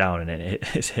headed it down and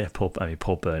it's hit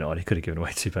Paul Bernard. He could have given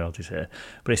away 2 penalties here,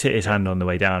 but it's hit his hand on the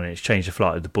way down and it's changed the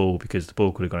flight of the ball because the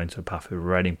ball could have gone into a path of a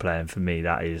Reading player. And for me,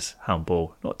 that is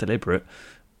handball, not deliberate,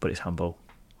 but it's handball.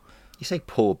 You say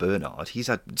Paul Bernard. He's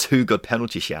had 2 good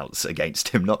penalty shouts against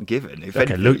him, not given. If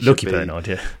okay, anything, lucky Bernard,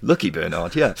 yeah. Lucky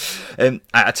Bernard, yeah.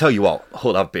 I tell you what,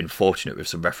 Hull have been fortunate with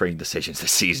some refereeing decisions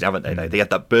this season, haven't they? They had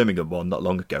that Birmingham one not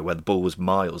long ago where the ball was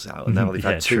miles out, and now they've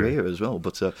had 2 here as well.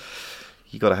 But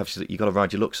you got to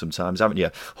ride your luck sometimes, haven't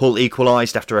you? Hull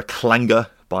equalised after a clanger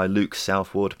by Luke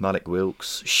Southwood. Malik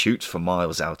Wilkes shoots for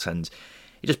miles out and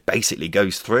he just basically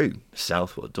goes through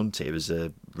Southwood, doesn't he? It was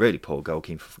a really poor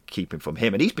goalkeeping from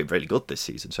him, and he's been really good this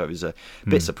season, so it was a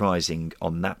bit surprising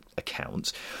on that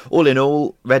account. All in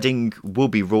all, Reading will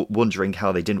be wondering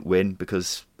how they didn't win,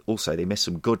 because also they missed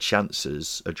some good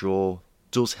chances. A draw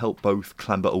does help both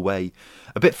clamber away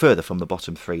a bit further from the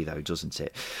bottom 3, though, doesn't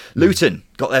it? Luton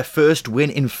got their first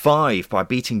win in 5 by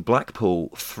beating Blackpool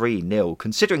 3-0.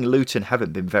 Considering Luton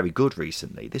haven't been very good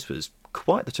recently, this was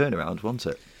quite the turnaround, wasn't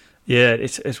it? Yeah,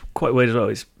 it's quite weird as well.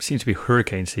 It seems to be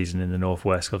hurricane season in the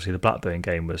northwest. Obviously, the Blackburn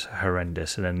game was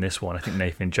horrendous, and then this one, I think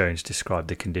Nathan Jones described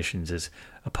the conditions as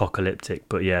apocalyptic.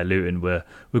 But yeah, Luton were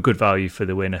good value for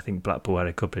the win. I think Blackpool had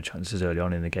a couple of chances early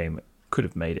on in the game that could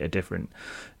have made it a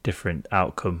different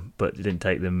outcome, but it didn't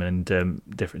take them. And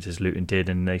differences Luton did,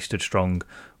 and they stood strong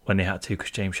when they had to,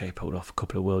 because James Shea pulled off a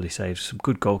couple of worldy saves. Some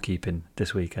good goalkeeping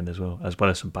this weekend as well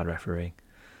as some bad refereeing.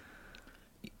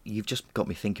 You've just got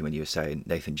me thinking when you were saying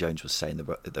Nathan Jones was saying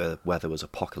the weather was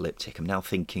apocalyptic. I'm now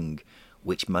thinking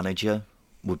which manager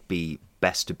would be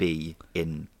best to be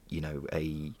in,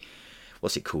 a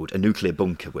nuclear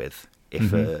bunker with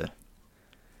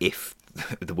if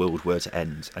the world were to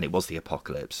end and it was the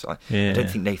apocalypse. I don't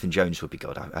think Nathan Jones would be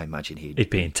good. I imagine he'd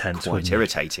be intense, quite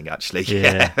irritating, actually.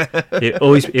 Yeah, he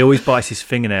always bites his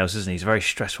fingernails, doesn't he? He's a very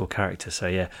stressful character. So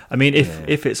yeah, I mean,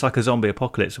 if it's like a zombie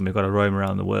apocalypse and we've got to roam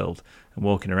around the world and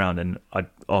walking around, and I'd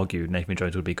argue Nathan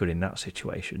Jones would be good in that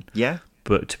situation. Yeah,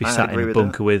 but to be sat in a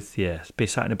bunker with,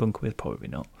 probably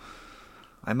not.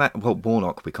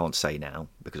 Warnock we can't say now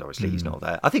because obviously he's not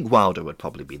there. I think Wilder would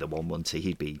probably be the one, wouldn't he?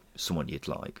 He'd be someone you'd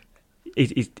like.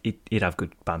 He'd have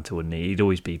good banter, wouldn't he? He'd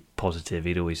always be positive.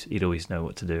 He'd always know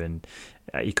what to do, and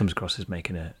he comes across as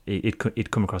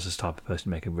he'd come across as the type of person to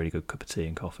make a really good cup of tea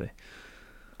and coffee.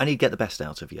 And he'd get the best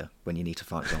out of you when you need to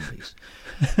fight zombies.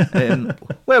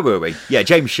 Where were we? Yeah,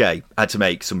 James Shea had to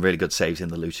make some really good saves in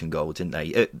the Luton goal, didn't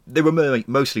they? They were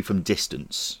mostly from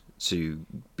distance, to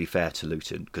be fair to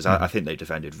Luton, because I think they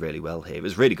defended really well here. It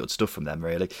was really good stuff from them,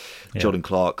 really. Yeah. Jordan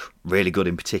Clark, really good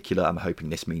in particular. I'm hoping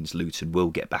this means Luton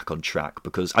will get back on track,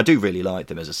 because I do really like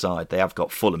them as a side. They have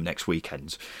got Fulham next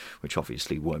weekend, which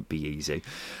obviously won't be easy.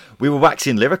 We were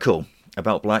waxing lyrical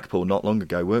about Blackpool not long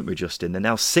ago, weren't we, Justin? They're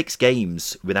now 6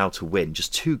 games without a win,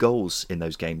 just 2 goals in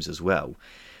those games as well.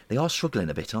 They are struggling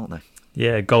a bit, aren't they?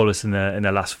 Yeah, goalless in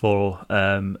their last 4,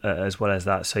 as well as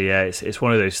that. So yeah, it's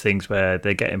one of those things where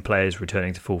they're getting players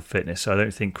returning to full fitness. So I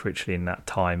don't think Critchley in that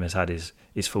time has had his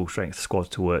full strength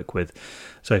squad to work with.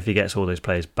 So if he gets all those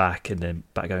players back and then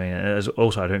back going, and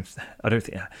also I don't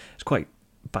think it's quite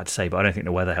bad to say, but I don't think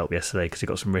the weather helped yesterday, because he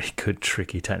got some really good,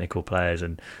 tricky technical players,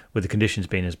 and with the conditions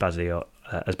being as bad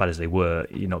as they were,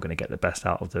 you're not going to get the best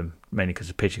out of them, mainly because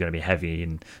the pitch is going to be heavy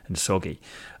and soggy.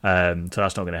 So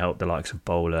that's not going to help the likes of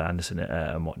Bowler, Anderson,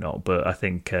 and whatnot. But I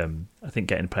think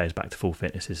getting players back to full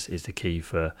fitness is the key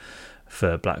for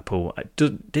Blackpool. It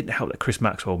didn't help that Chris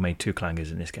Maxwell made 2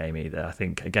 clangers in this game either. I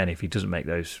think, again, if he doesn't make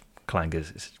those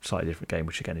clangers, it's a slightly different game,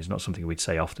 which again is not something we'd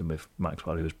say often with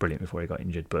Maxwell, who was brilliant before he got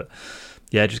injured. But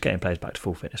yeah, just getting players back to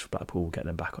full fitness for Blackpool will get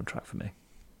them back on track for me.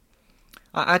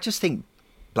 I just think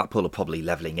Blackpool are probably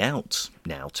levelling out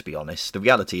now, to be honest. The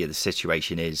reality of the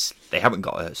situation is they haven't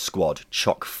got a squad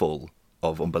chock full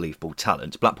of unbelievable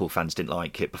talent. Blackpool fans didn't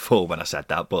like it before when I said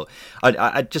that, but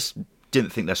I just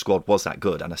didn't think their squad was that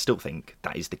good, and I still think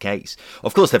that is the case.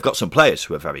 Of course, they've got some players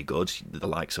who are very good, the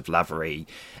likes of Lavery,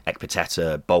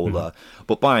 Ekpiteta, Bowler,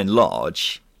 but by and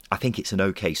large, I think it's an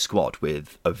okay squad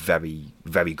with a very,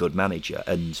 very good manager.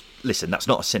 And listen, that's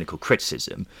not a cynical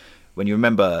criticism. When you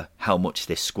remember how much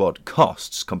this squad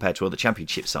costs compared to other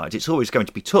Championship sides, it's always going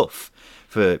to be tough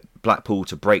for Blackpool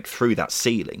to break through that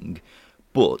ceiling,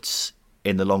 but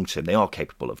in the long term, they are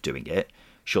capable of doing it.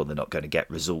 Sure, they're not going to get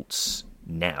results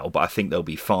now, but I think they'll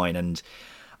be fine. And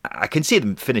I can see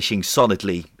them finishing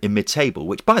solidly in mid-table,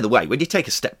 which, by the way, when you take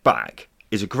a step back,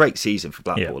 is a great season for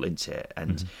Blackpool, isn't it?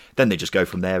 And then they just go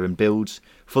from there and build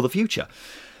for the future.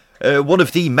 One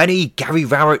of the many Gary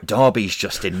Rowett derbies,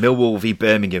 Justin. Millwall v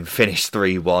Birmingham finished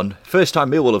 3-1. First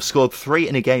time Millwall have scored 3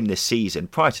 in a game this season.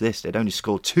 Prior to this, they'd only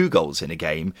scored 2 goals in a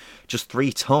game, just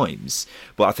 3 times.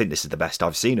 But I think this is the best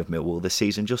I've seen of Millwall this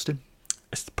season, Justin.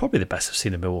 It's probably the best I've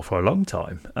seen of Millwall for a long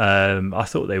time. I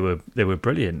thought they were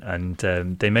brilliant, and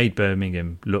they made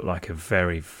Birmingham look like a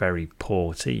very, very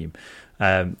poor team.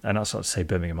 And that's not to say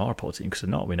Birmingham are a poor team, because they're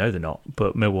not. We know they're not.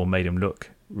 But Millwall made them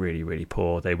look really, really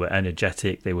poor. They were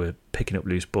energetic. They were picking up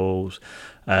loose balls,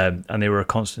 and they were a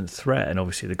constant threat. And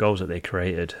obviously, the goals that they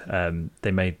created,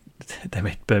 they made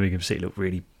Birmingham City look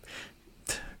really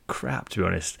crap, to be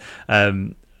honest.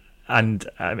 And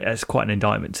it's quite an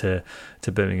indictment to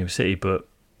Birmingham City, but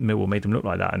Millwall made them look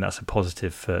like that, and that's a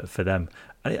positive for them.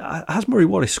 Has Murray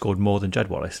Wallace scored more than Jed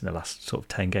Wallace in the last sort of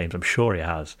 10 games? I'm sure he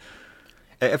has.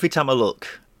 Every time I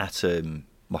look at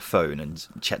my phone and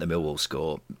check the Millwall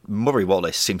score, Murray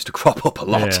Wallace seems to crop up a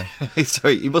lot. Yeah. So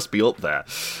he must be up there.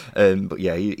 But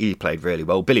yeah, he played really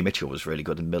well. Billy Mitchell was really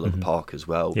good in the middle of the park as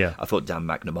well. Yeah. I thought Dan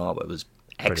McNamara was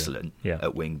excellent Yeah.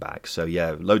 at wing back. So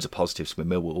yeah, loads of positives with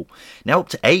Millwall. Now up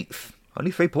to 8th, only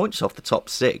 3 points off the top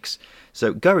 6.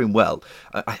 So going well.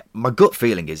 My gut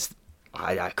feeling is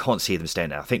I can't see them staying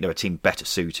there. I think they're a team better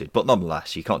suited, but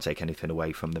nonetheless, you can't take anything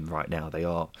away from them right now. They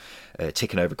are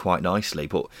ticking over quite nicely,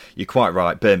 but you're quite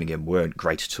right. Birmingham weren't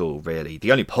great at all, really.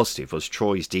 The only positive was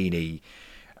Troy's Deeney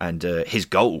and his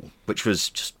goal, which was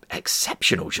just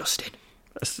exceptional, Justin.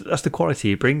 That's the quality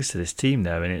he brings to this team,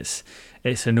 though, and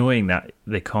it's annoying that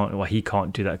he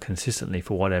can't do that consistently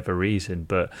for whatever reason.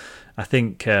 But I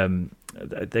think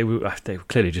they were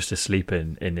clearly just asleep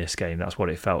in this game. That's what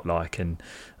it felt like, and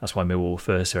that's why Millwall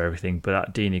first or everything. But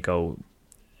that Deeney goal,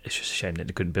 it's just a shame that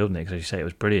they couldn't build it, because as you say, it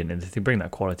was brilliant. And if they bring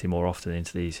that quality more often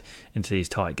into these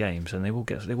tight games, and they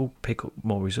will pick up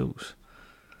more results.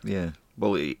 Yeah,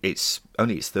 well, it's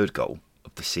only his 3rd goal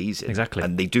of the season. Exactly.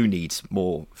 And they do need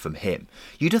more from him.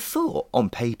 You'd have thought on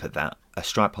paper that a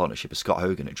strike partnership of Scott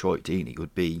Hogan and Troy Deeney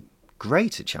would be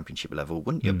great at Championship level,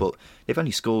 wouldn't you? But they've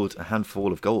only scored a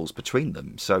handful of goals between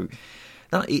them. So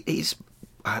that is,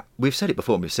 we've said it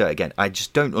before and we've said it again, I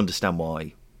just don't understand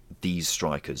why these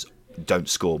strikers don't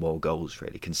score more goals,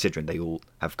 really, considering they all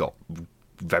have got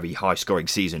very high scoring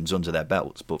seasons under their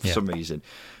belts. But for some reason,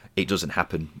 it doesn't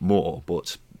happen more.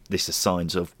 But this is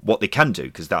signs of what they can do,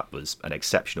 because that was an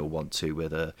exceptional 1-2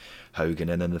 with Hogan,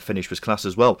 and then the finish was class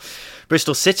as well.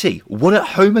 Bristol City won at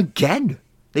home again.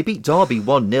 They beat Derby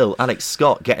 1-0, Alex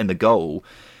Scott getting the goal.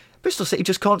 Bristol City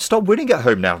just can't stop winning at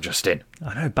home now, Justin.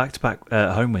 I know, back-to-back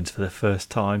home wins for the first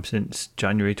time since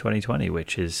January 2020,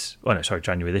 which is...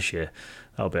 January this year.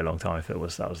 That'll be a long time if that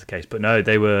was the case. But no,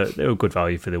 they were good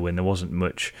value for the win. There wasn't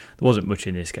much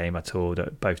in this game at all.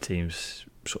 Both teams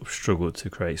sort of struggled to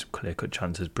create some clear-cut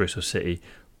chances. Bristol City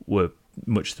were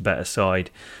much the better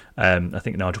side. I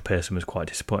think Nigel Pearson was quite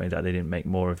disappointed that they didn't make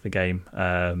more of the game,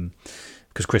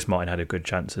 because Chris Martin had a good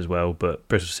chance as well. But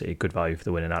Bristol City, good value for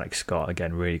the win. And Alex Scott,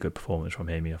 again, really good performance from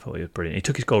him. I thought he was brilliant. He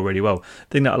took his goal really well.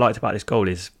 The thing that I liked about this goal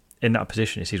is, in that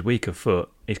position, it's his weaker foot.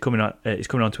 He's coming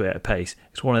onto it at a pace.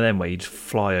 It's one of them where you just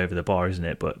fly over the bar, isn't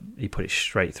it? But he put it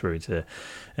straight through into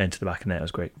the back of the net. It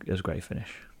was great. It was a great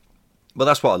finish. Well,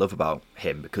 that's what I love about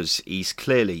him, because he's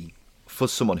clearly, for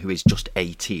someone who is just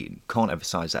 18, can't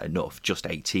emphasise that enough, just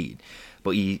 18,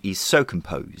 but he's so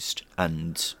composed,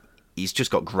 and he's just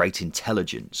got great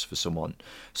intelligence for someone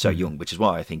so young, which is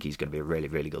why I think he's going to be a really,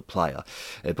 really good player.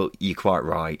 But you're quite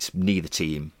right, neither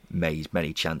team made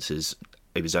many chances.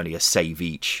 It was only a save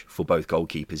each for both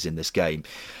goalkeepers in this game.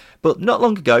 But not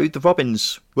long ago, the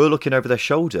Robins were looking over their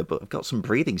shoulder, but have got some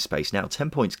breathing space now. 10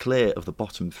 points clear of the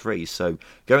bottom 3, so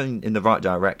going in the right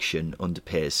direction under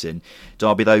Pearson.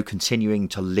 Derby, though, continuing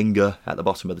to linger at the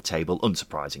bottom of the table,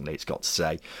 unsurprisingly, it's got to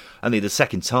say. Only the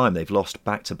second time they've lost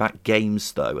back-to-back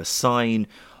games, though, a sign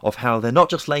of how they're not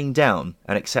just laying down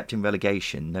and accepting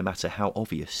relegation, no matter how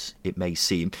obvious it may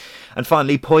seem. And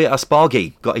finally, Poya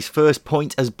Asbaghi got his first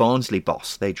point as Barnsley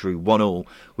boss. They drew 1-1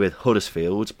 with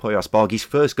Huddersfield. Poya Asbaghi's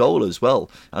first goal as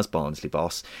well as Barnsley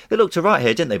boss. They looked all right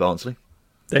here, didn't they, Barnsley?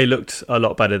 They looked a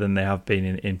lot better than they have been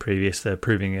in previous. They're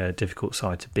proving a difficult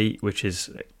side to beat, which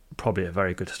is probably a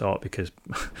very good start, because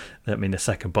they're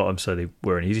second bottom, so they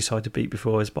were an easy side to beat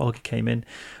before Asbaghi came in.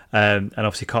 And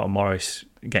obviously Carlton Morris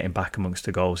getting back amongst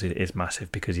the goals is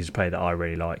massive, because he's a player that I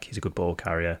really like. He's a good ball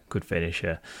carrier, good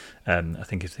finisher. I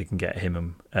think if they can get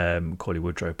him and Corley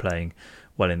Woodrow playing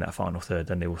well in that final third,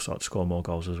 then they will start to score more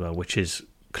goals as well, which is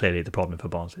clearly the problem for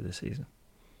Barnsley this season.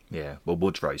 Yeah, well,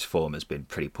 Woodrow's form has been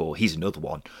pretty poor. He's another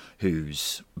one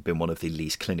who's been one of the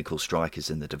least clinical strikers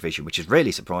in the division, which is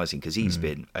really surprising because he's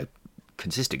been a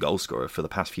consistent goal scorer for the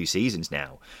past few seasons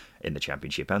now in the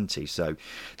Championship, hasn't he? So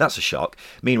that's a shock.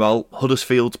 Meanwhile,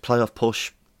 Huddersfield's playoff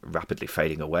push rapidly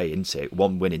fading away, isn't it?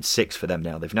 1 win in 6 for them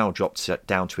now. They've now dropped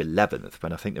down to 11th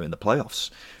when I think they were in the playoffs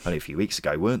only a few weeks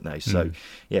ago, weren't they? So,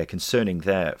 yeah, concerning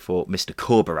there for Mr.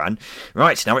 Corberan.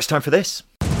 Right, now it's time for this.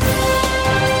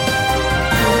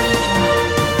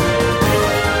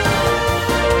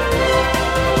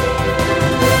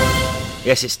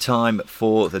 Yes, it's time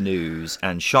for the news,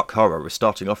 and shock horror, we're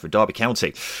starting off with Derby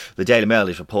County. The Daily Mail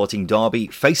is reporting Derby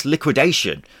face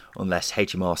liquidation unless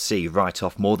HMRC write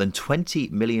off more than £20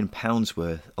 million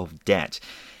worth of debt.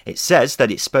 It says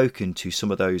that it's spoken to some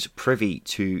of those privy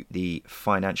to the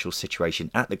financial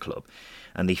situation at the club,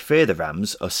 and they fear the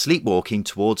Rams are sleepwalking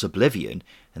towards oblivion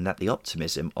and that the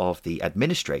optimism of the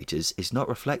administrators is not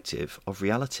reflective of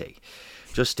reality.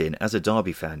 Justin, as a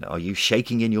Derby fan, are you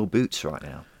shaking in your boots right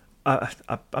now?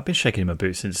 I've been shaking in my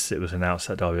boots since it was announced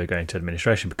that Derby were going to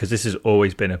administration, because this has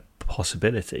always been a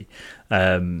possibility.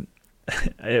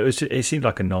 It seemed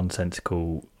like a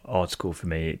nonsensical article for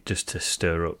me, just to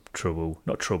stir up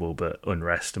not trouble, but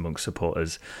unrest amongst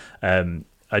supporters. I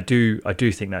do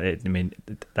think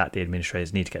that the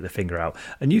administrators need to get their finger out.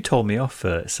 And you told me off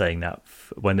for saying that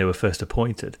when they were first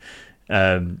appointed.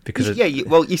 Because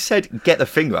you said get the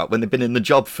finger out when they've been in the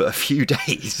job for a few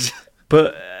days.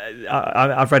 But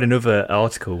I've read another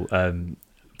article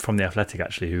from The Athletic,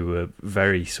 actually, who were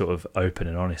very sort of open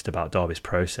and honest about Derby's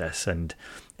process, and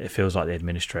it feels like the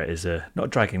administrators are not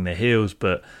dragging their heels,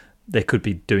 but they could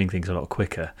be doing things a lot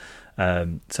quicker.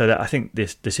 So that I think the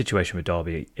situation with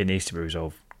Derby, it needs to be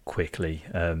resolved quickly,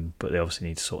 but they obviously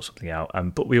need to sort something out.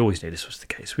 But we always knew this was the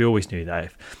case. We always knew that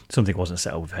if something wasn't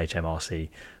settled with HMRC,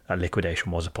 that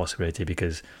liquidation was a possibility,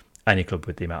 because any club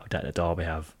with the amount of debt that Derby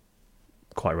have,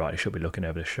 quite rightly, should be looking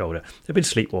over the shoulder. They've been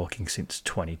sleepwalking since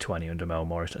 2020 under Mel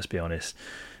Morris, let's be honest,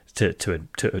 to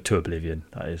oblivion,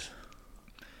 that is.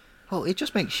 Well, it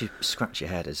just makes you scratch your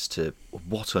head as to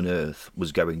what on earth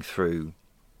was going through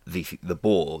the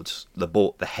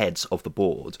heads of the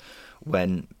board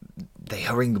when they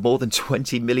are owing more than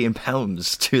 £20 million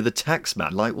to the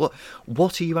taxman. Like,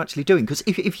 what are you actually doing? Because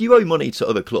if you owe money to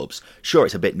other clubs, sure,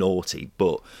 it's a bit naughty,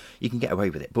 but you can get away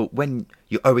with it. But when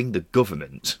you're owing the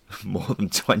government more than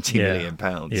 £20 million,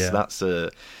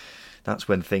 that's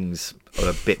when things are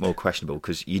a bit more questionable,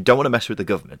 because you don't want to mess with the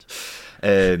government.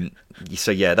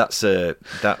 So yeah,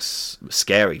 that's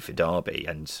scary for Derby,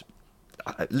 and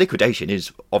liquidation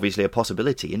is obviously a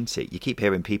possibility, isn't it? You keep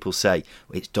hearing people say,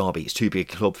 well, it's Derby, it's too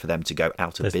big a club for them to go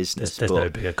out of business. There's no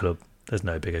bigger club. There's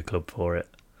no bigger club for it,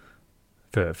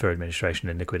 for administration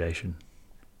and liquidation.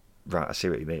 Right, I see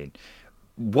what you mean.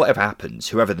 Whatever happens,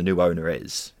 whoever the new owner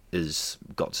is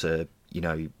got to,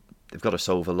 they've got to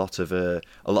solve a lot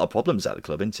of problems at the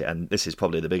club, isn't it? And this is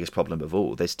probably the biggest problem of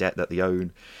all, this debt that they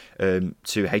own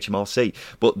to HMRC.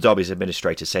 But Derby's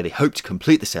administrators say they hope to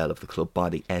complete the sale of the club by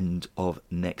the end of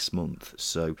next month.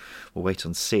 So we'll wait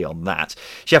and see on that.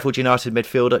 Sheffield United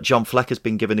midfielder John Fleck has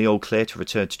been given the all clear to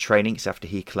return to training. It's after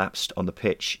he collapsed on the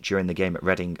pitch during the game at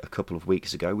Reading a couple of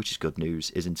weeks ago, which is good news,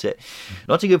 isn't it?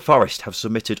 Nottingham Forest have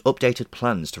submitted updated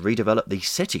plans to redevelop the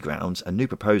City grounds and new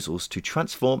proposals to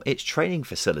transform its training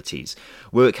facilities.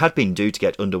 Work had been due to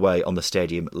get underway on the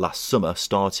stadium last summer,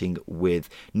 starting with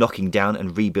knocking down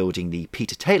and rebuilding the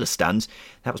Peter Taylor stand.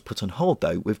 That was put on hold,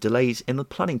 though, with delays in the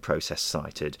planning process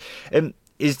cited.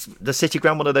 Is the City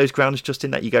ground one of those grounds,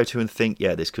 Justin, that you go to and think,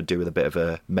 yeah, this could do with a bit of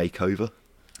a makeover?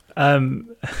 I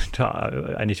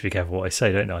need to be careful what I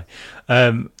say, don't I?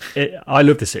 I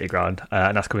love the City ground,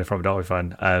 and that's coming from a Derby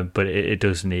fan. But it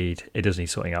does need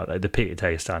sorting out. The Peter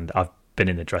Taylor stand, I've been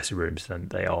in the dressing rooms, and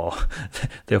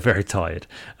they're very tired.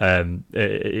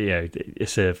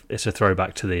 It's a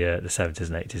throwback to the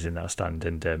 70s and 80s in that stand,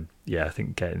 and I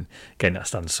think getting that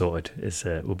stand sorted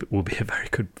will be a very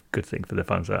good thing for the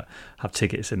fans that have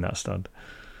tickets in that stand.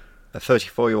 A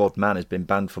 34-year-old man has been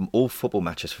banned from all football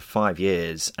matches for 5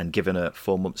 years and given a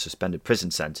 4-month suspended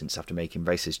prison sentence after making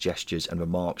racist gestures and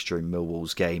remarks during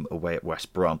Millwall's game away at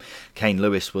West Brom. Kane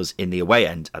Lewis was in the away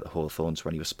end at the Hawthorns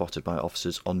when he was spotted by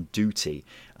officers on duty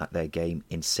at their game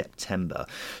in September.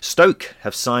 Stoke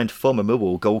have signed former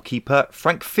Millwall goalkeeper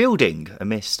Frank Fielding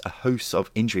amidst a host of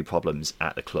injury problems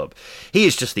at the club. He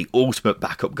is just the ultimate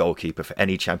backup goalkeeper for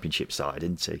any Championship side,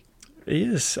 isn't he? He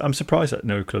is. I'm surprised that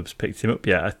no club's picked him up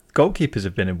yet. Goalkeepers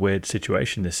have been in a weird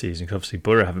situation this season, because obviously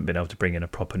Borough haven't been able to bring in a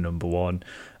proper number one.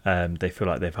 They feel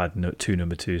like they've had 2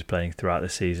 number twos playing throughout the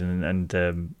season,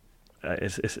 and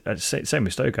it's same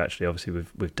with Stoke actually, obviously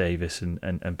with Davis and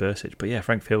Bursic. But yeah,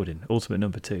 Frank Fielding, ultimate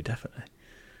number 2, definitely.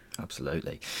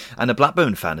 Absolutely. And a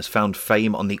Blackburn fan has found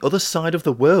fame on the other side of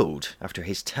the world after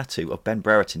his tattoo of Ben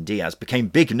Brereton Diaz became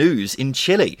big news in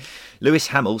Chile. Lewis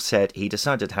Hamill said he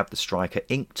decided to have the striker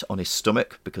inked on his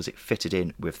stomach because it fitted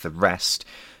in with the rest.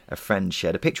 A friend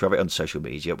shared a picture of it on social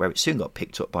media where it soon got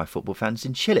picked up by football fans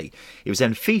in Chile. It was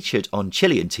then featured on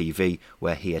Chilean TV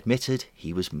where he admitted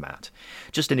he was mad.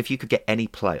 Justin, if you could get any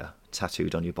player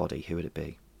tattooed on your body, who would it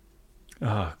be?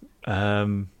 I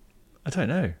don't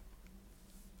know.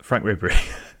 Frank Ribery.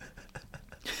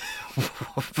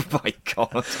 Oh my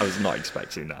God, I was not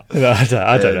expecting that. No,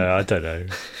 I don't know.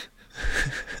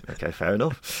 Okay, fair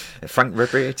enough. Frank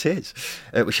Ribery it is.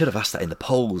 We should have asked that in the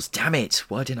polls. Damn it.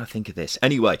 Why didn't I think of this?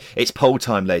 Anyway, it's poll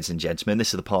time, ladies and gentlemen.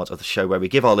 This is the part of the show where we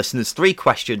give our listeners 3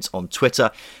 questions on Twitter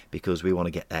because we want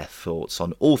to get their thoughts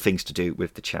on all things to do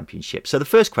with the Championship. So the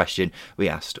first question we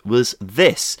asked was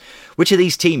this. Which of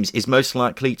these teams is most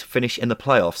likely to finish in the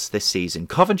playoffs this season?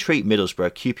 Coventry,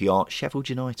 Middlesbrough, QPR, Sheffield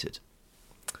United?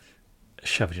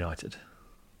 Sheffield United.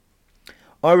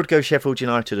 I would go Sheffield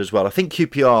United as well. I think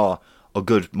QPR are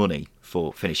good money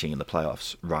for finishing in the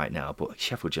playoffs right now, but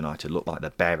Sheffield United look like they're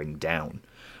bearing down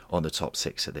on the top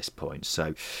 6 at this point.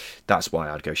 So that's why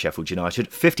I'd go Sheffield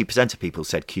United. 50% of people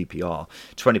said QPR,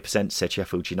 20% said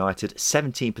Sheffield United,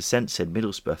 17% said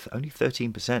Middlesbrough, only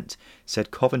 13% said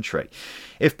Coventry.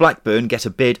 If Blackburn get a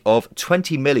bid of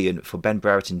 20 million for Ben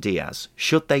Brereton Diaz,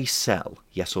 should they sell?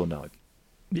 Yes or no?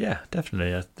 Yeah,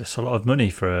 definitely. That's a lot of money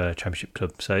for a Championship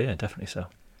club. So yeah, definitely so.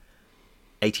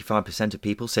 85% of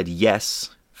people said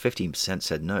yes, 15%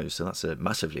 said no, so that's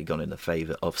massively gone in the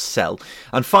favour of sell.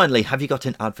 And finally, have you got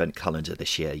an advent calendar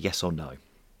this year, yes or no?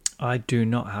 I do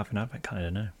not have an advent calendar,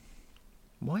 no.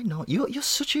 Why not? You're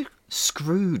such a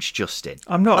Scrooge, Justin.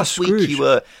 I'm not a Scrooge.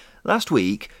 Last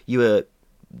week you were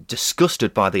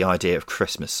disgusted by the idea of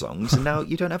Christmas songs, and now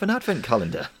you don't have an advent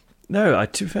calendar. No,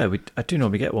 to be fair, I do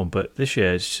normally get one, but this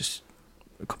year it's just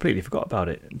completely forgot about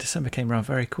it. December came around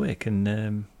very quick,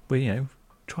 and we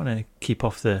trying to keep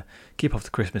off the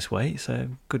Christmas weight. So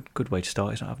good way to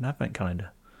start is not have an advent calendar.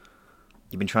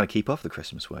 You've been trying to keep off the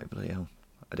Christmas weight, bloody hell!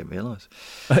 I didn't realise.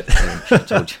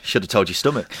 Should have told your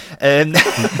stomach.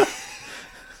 That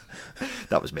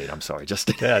was mean. I'm sorry,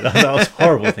 Justin. Yeah, that was a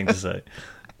horrible thing to say.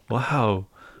 Wow.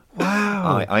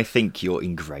 I think you're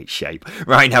in great shape.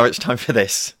 Right now, it's time for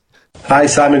this. Hi,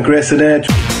 Simon Grayson here.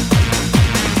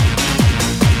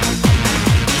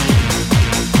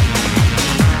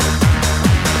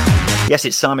 Yes,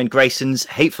 it's Simon Grayson's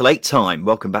Hateful Eight time.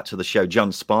 Welcome back to the show.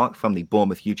 John Spark from the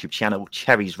Bournemouth YouTube channel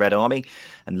Cherry's Red Army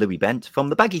and Louis Bent from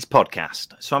the Baggies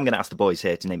podcast. So I'm going to ask the boys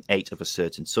here to name 8 of a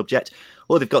certain subject.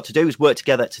 All they've got to do is work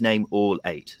together to name all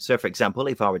 8. So, for example,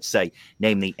 if I would say,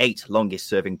 name the 8 longest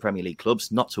serving Premier League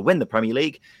clubs not to win the Premier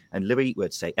League, and Louis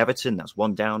would say Everton, that's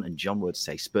 1 down, and John would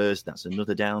say Spurs, that's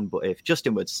another down. But if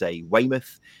Justin would say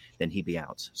Weymouth, then he'd be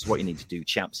out. So what you need to do,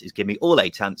 chaps, is give me all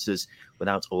 8 answers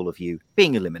without all of you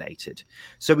being eliminated.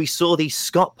 So we saw the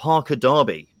Scott Parker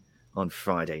derby on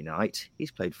Friday night.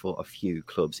 He's played for a few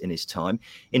clubs in his time.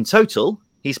 In total,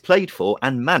 he's played for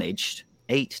and managed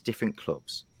 8 different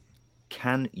clubs.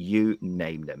 Can you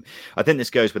name them? I think this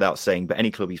goes without saying, but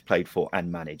any club he's played for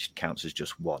and managed counts as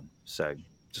just one. So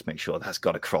just make sure that's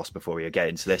got across before we get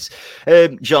into this.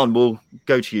 John, we'll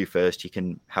go to you first. You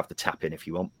can have the tap in if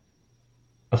you want.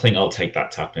 I think I'll take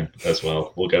that tap in as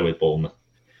well. We'll go with Bournemouth.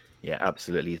 Yeah,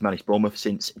 absolutely. He's managed Bournemouth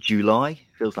since July.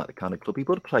 Feels like the kind of club he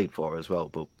would have played for as well,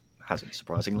 but hasn't,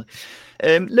 surprisingly.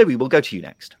 Louis, we'll go to you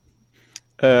next.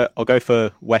 I'll go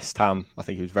for West Ham. I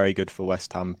think he was very good for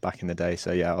West Ham back in the day.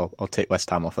 So, yeah, I'll take West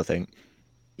Ham off, I think.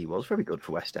 He was very good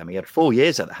for West Ham. He had 4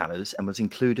 years at the Hammers and was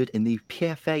included in the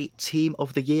PFA Team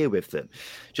of the Year with them.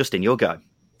 Justin, your go.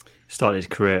 Started his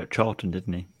career at Charlton,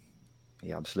 didn't he?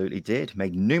 He absolutely did.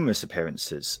 Made numerous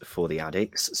appearances for the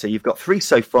Addicts. So you've got 3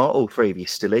 so far. All 3 of you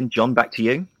still in. John, back to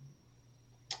you.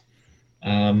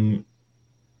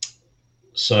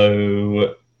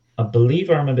 So I believe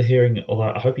I remember hearing,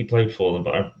 although I hope he played for them,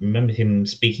 but I remember him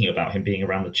speaking about him being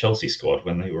around the Chelsea squad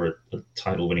when they were a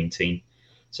title-winning team.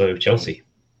 So Chelsea.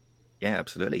 Yeah,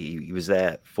 absolutely. He was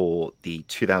there for the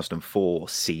 2004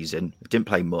 season. Didn't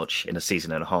play much in a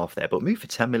season and a half there, but moved for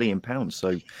 £10 million. So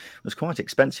it was quite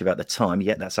expensive at the time.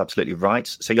 Yeah, that's absolutely right.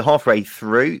 So you're halfway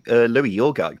through. Louis,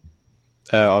 your go.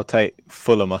 I'll take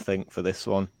Fulham, I think, for this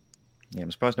one. Yeah,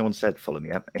 I'm surprised no one said Fulham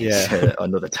yet. Yeah. It's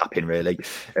another tap-in, really.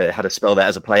 Had a spell there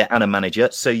as a player and a manager.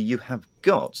 So you have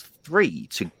got 3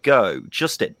 to go.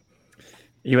 Justin.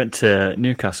 He went to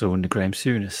Newcastle under Graham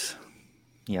Souness.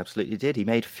 He absolutely did. He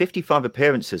made 55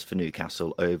 appearances for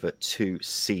Newcastle over 2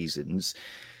 seasons.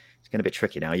 going to be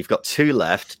tricky now. You've got 2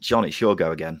 left. John, it's your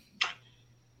go again.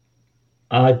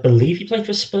 I believe he played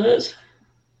for Spurs.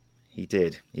 He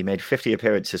did. He made 50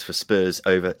 appearances for Spurs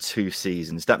over 2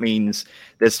 seasons. That means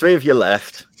there's 3 of you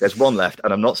left. There's 1 left,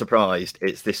 and I'm not surprised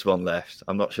it's this one left.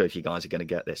 I'm not sure if you guys are going to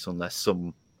get this unless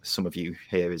some of you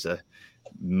here is a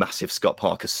massive Scott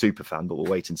Parker super fan, but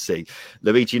we'll wait and see.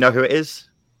 Louis, do you know who it is?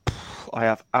 I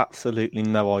have absolutely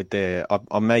no idea.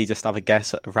 I may just have a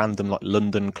guess at a random like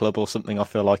London club or something. I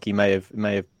feel like he may have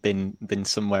been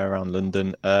somewhere around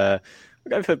London. I'll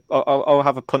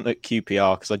have a punt at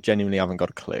QPR because I genuinely haven't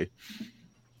got a clue.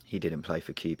 He didn't play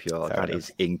for QPR. Fair That enough.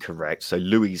 is incorrect. So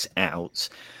Louis out.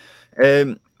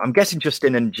 I'm guessing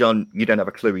Justin and John, you don't have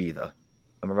a clue either.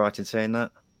 Am I right in saying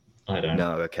that? I don't.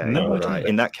 No, okay. No, All I don't. right.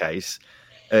 In that case,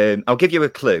 I'll give you a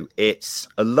clue. It's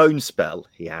a loan spell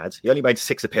he had. He only made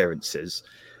 6 appearances,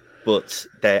 but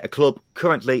they're a club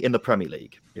currently in the Premier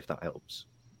League, if that helps.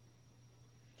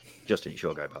 Justin, it's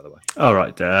your go, by the way. All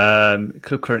right.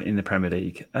 Club currently in the Premier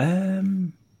League.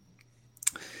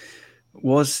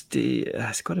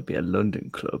 It's got to be a London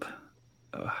club.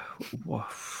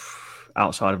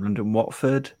 Outside of London,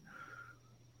 Watford.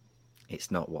 It's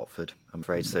not Watford, I'm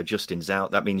afraid. So Justin's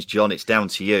out. That means, John, it's down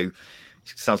to you.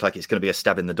 It sounds like it's going to be a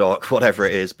stab in the dark, whatever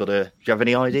it is. But do you have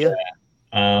any idea?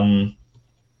 No,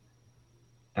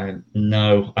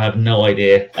 I have no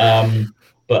idea.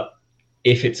 But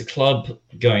if it's a club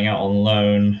going out on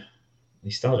loan,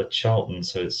 he started at Charlton.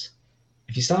 So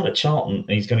if you start at Charlton and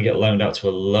he's going to get loaned out to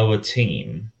a lower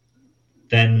team,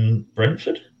 then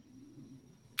Brentford?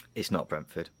 It's not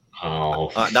Brentford.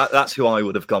 Oh, That's who I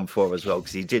would have gone for as well,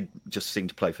 because he did just seem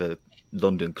to play for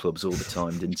London clubs all the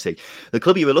time, didn't he? The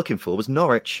club you were looking for was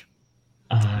Norwich.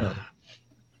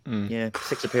 Yeah,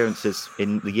 6 appearances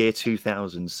in the year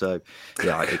 2000. So,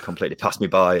 yeah, it completely passed me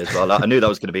by as well. I knew that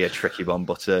was going to be a tricky one,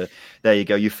 but there you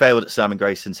go. You failed at Simon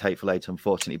Grayson's Hateful Eight,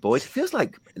 unfortunately, boys. It feels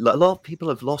like a lot of people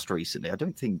have lost recently. I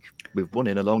don't think we've won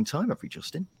in a long time, have we,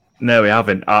 Justin? No, we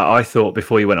haven't. I thought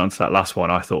before you went on to that last one,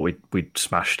 I thought we'd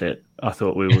smashed it. I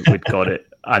thought we'd got it.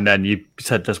 And then you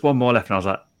said there's 1 more left, and I was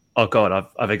like, oh God,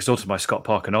 I've exhausted my Scott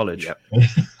Parker knowledge. Yep.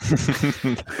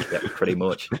 Yeah, pretty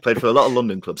much. He played for a lot of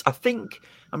London clubs. I think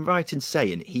I'm right in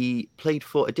saying he played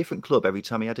for a different club every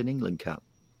time he had an England cap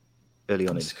early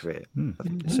on in his career. I think It's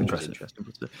that was impressive. interesting.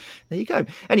 But, there you go.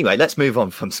 Anyway, let's move on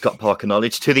from Scott Parker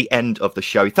knowledge to the end of the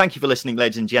show. Thank you for listening,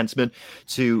 ladies and gentlemen,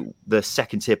 to the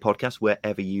Second Tier podcast,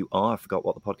 wherever you are. I forgot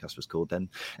what the podcast was called then.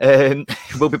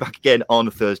 We'll be back again on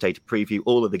Thursday to preview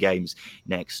all of the games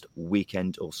next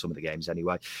weekend, or some of the games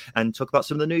anyway, and talk about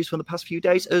some of the news from the past few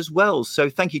days as well. So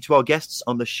thank you to our guests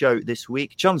on the show this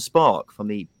week. John Spark from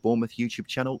the Bournemouth YouTube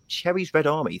channel, Cherry's Red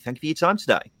Army. Thank you for your time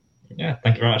today. yeah.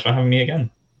 Thank you very much for having me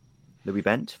again. Louis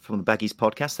Bent from the Baggies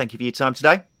podcast. Thank you for your time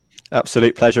today.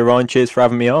 Absolute pleasure, Ryan. Cheers for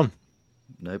having me on.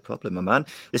 No problem, my man.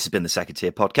 This has been the Second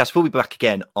Tier podcast. We'll be back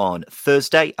again on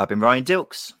Thursday. I've been Ryan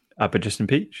Dilks. I've been Justin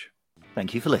Peach.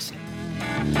 Thank you for listening.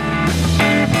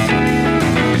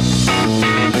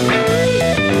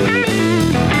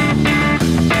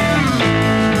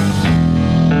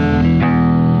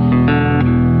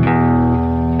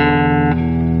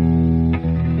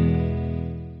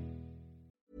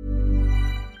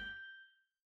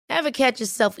 Ever catch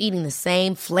yourself eating the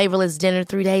same flavorless dinner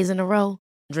 3 days in a row?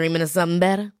 Dreaming of something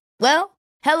better? Well,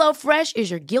 HelloFresh is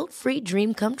your guilt-free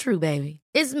dream come true, baby.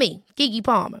 It's me, Keke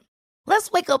Palmer.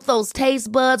 Let's wake up those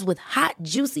taste buds with hot,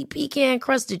 juicy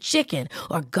pecan-crusted chicken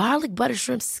or garlic butter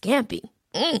shrimp scampi.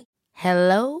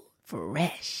 Hello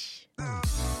Fresh.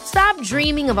 Stop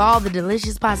dreaming of all the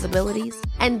delicious possibilities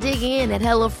and dig in at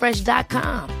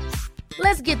HelloFresh.com.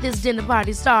 Let's get this dinner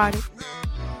party started.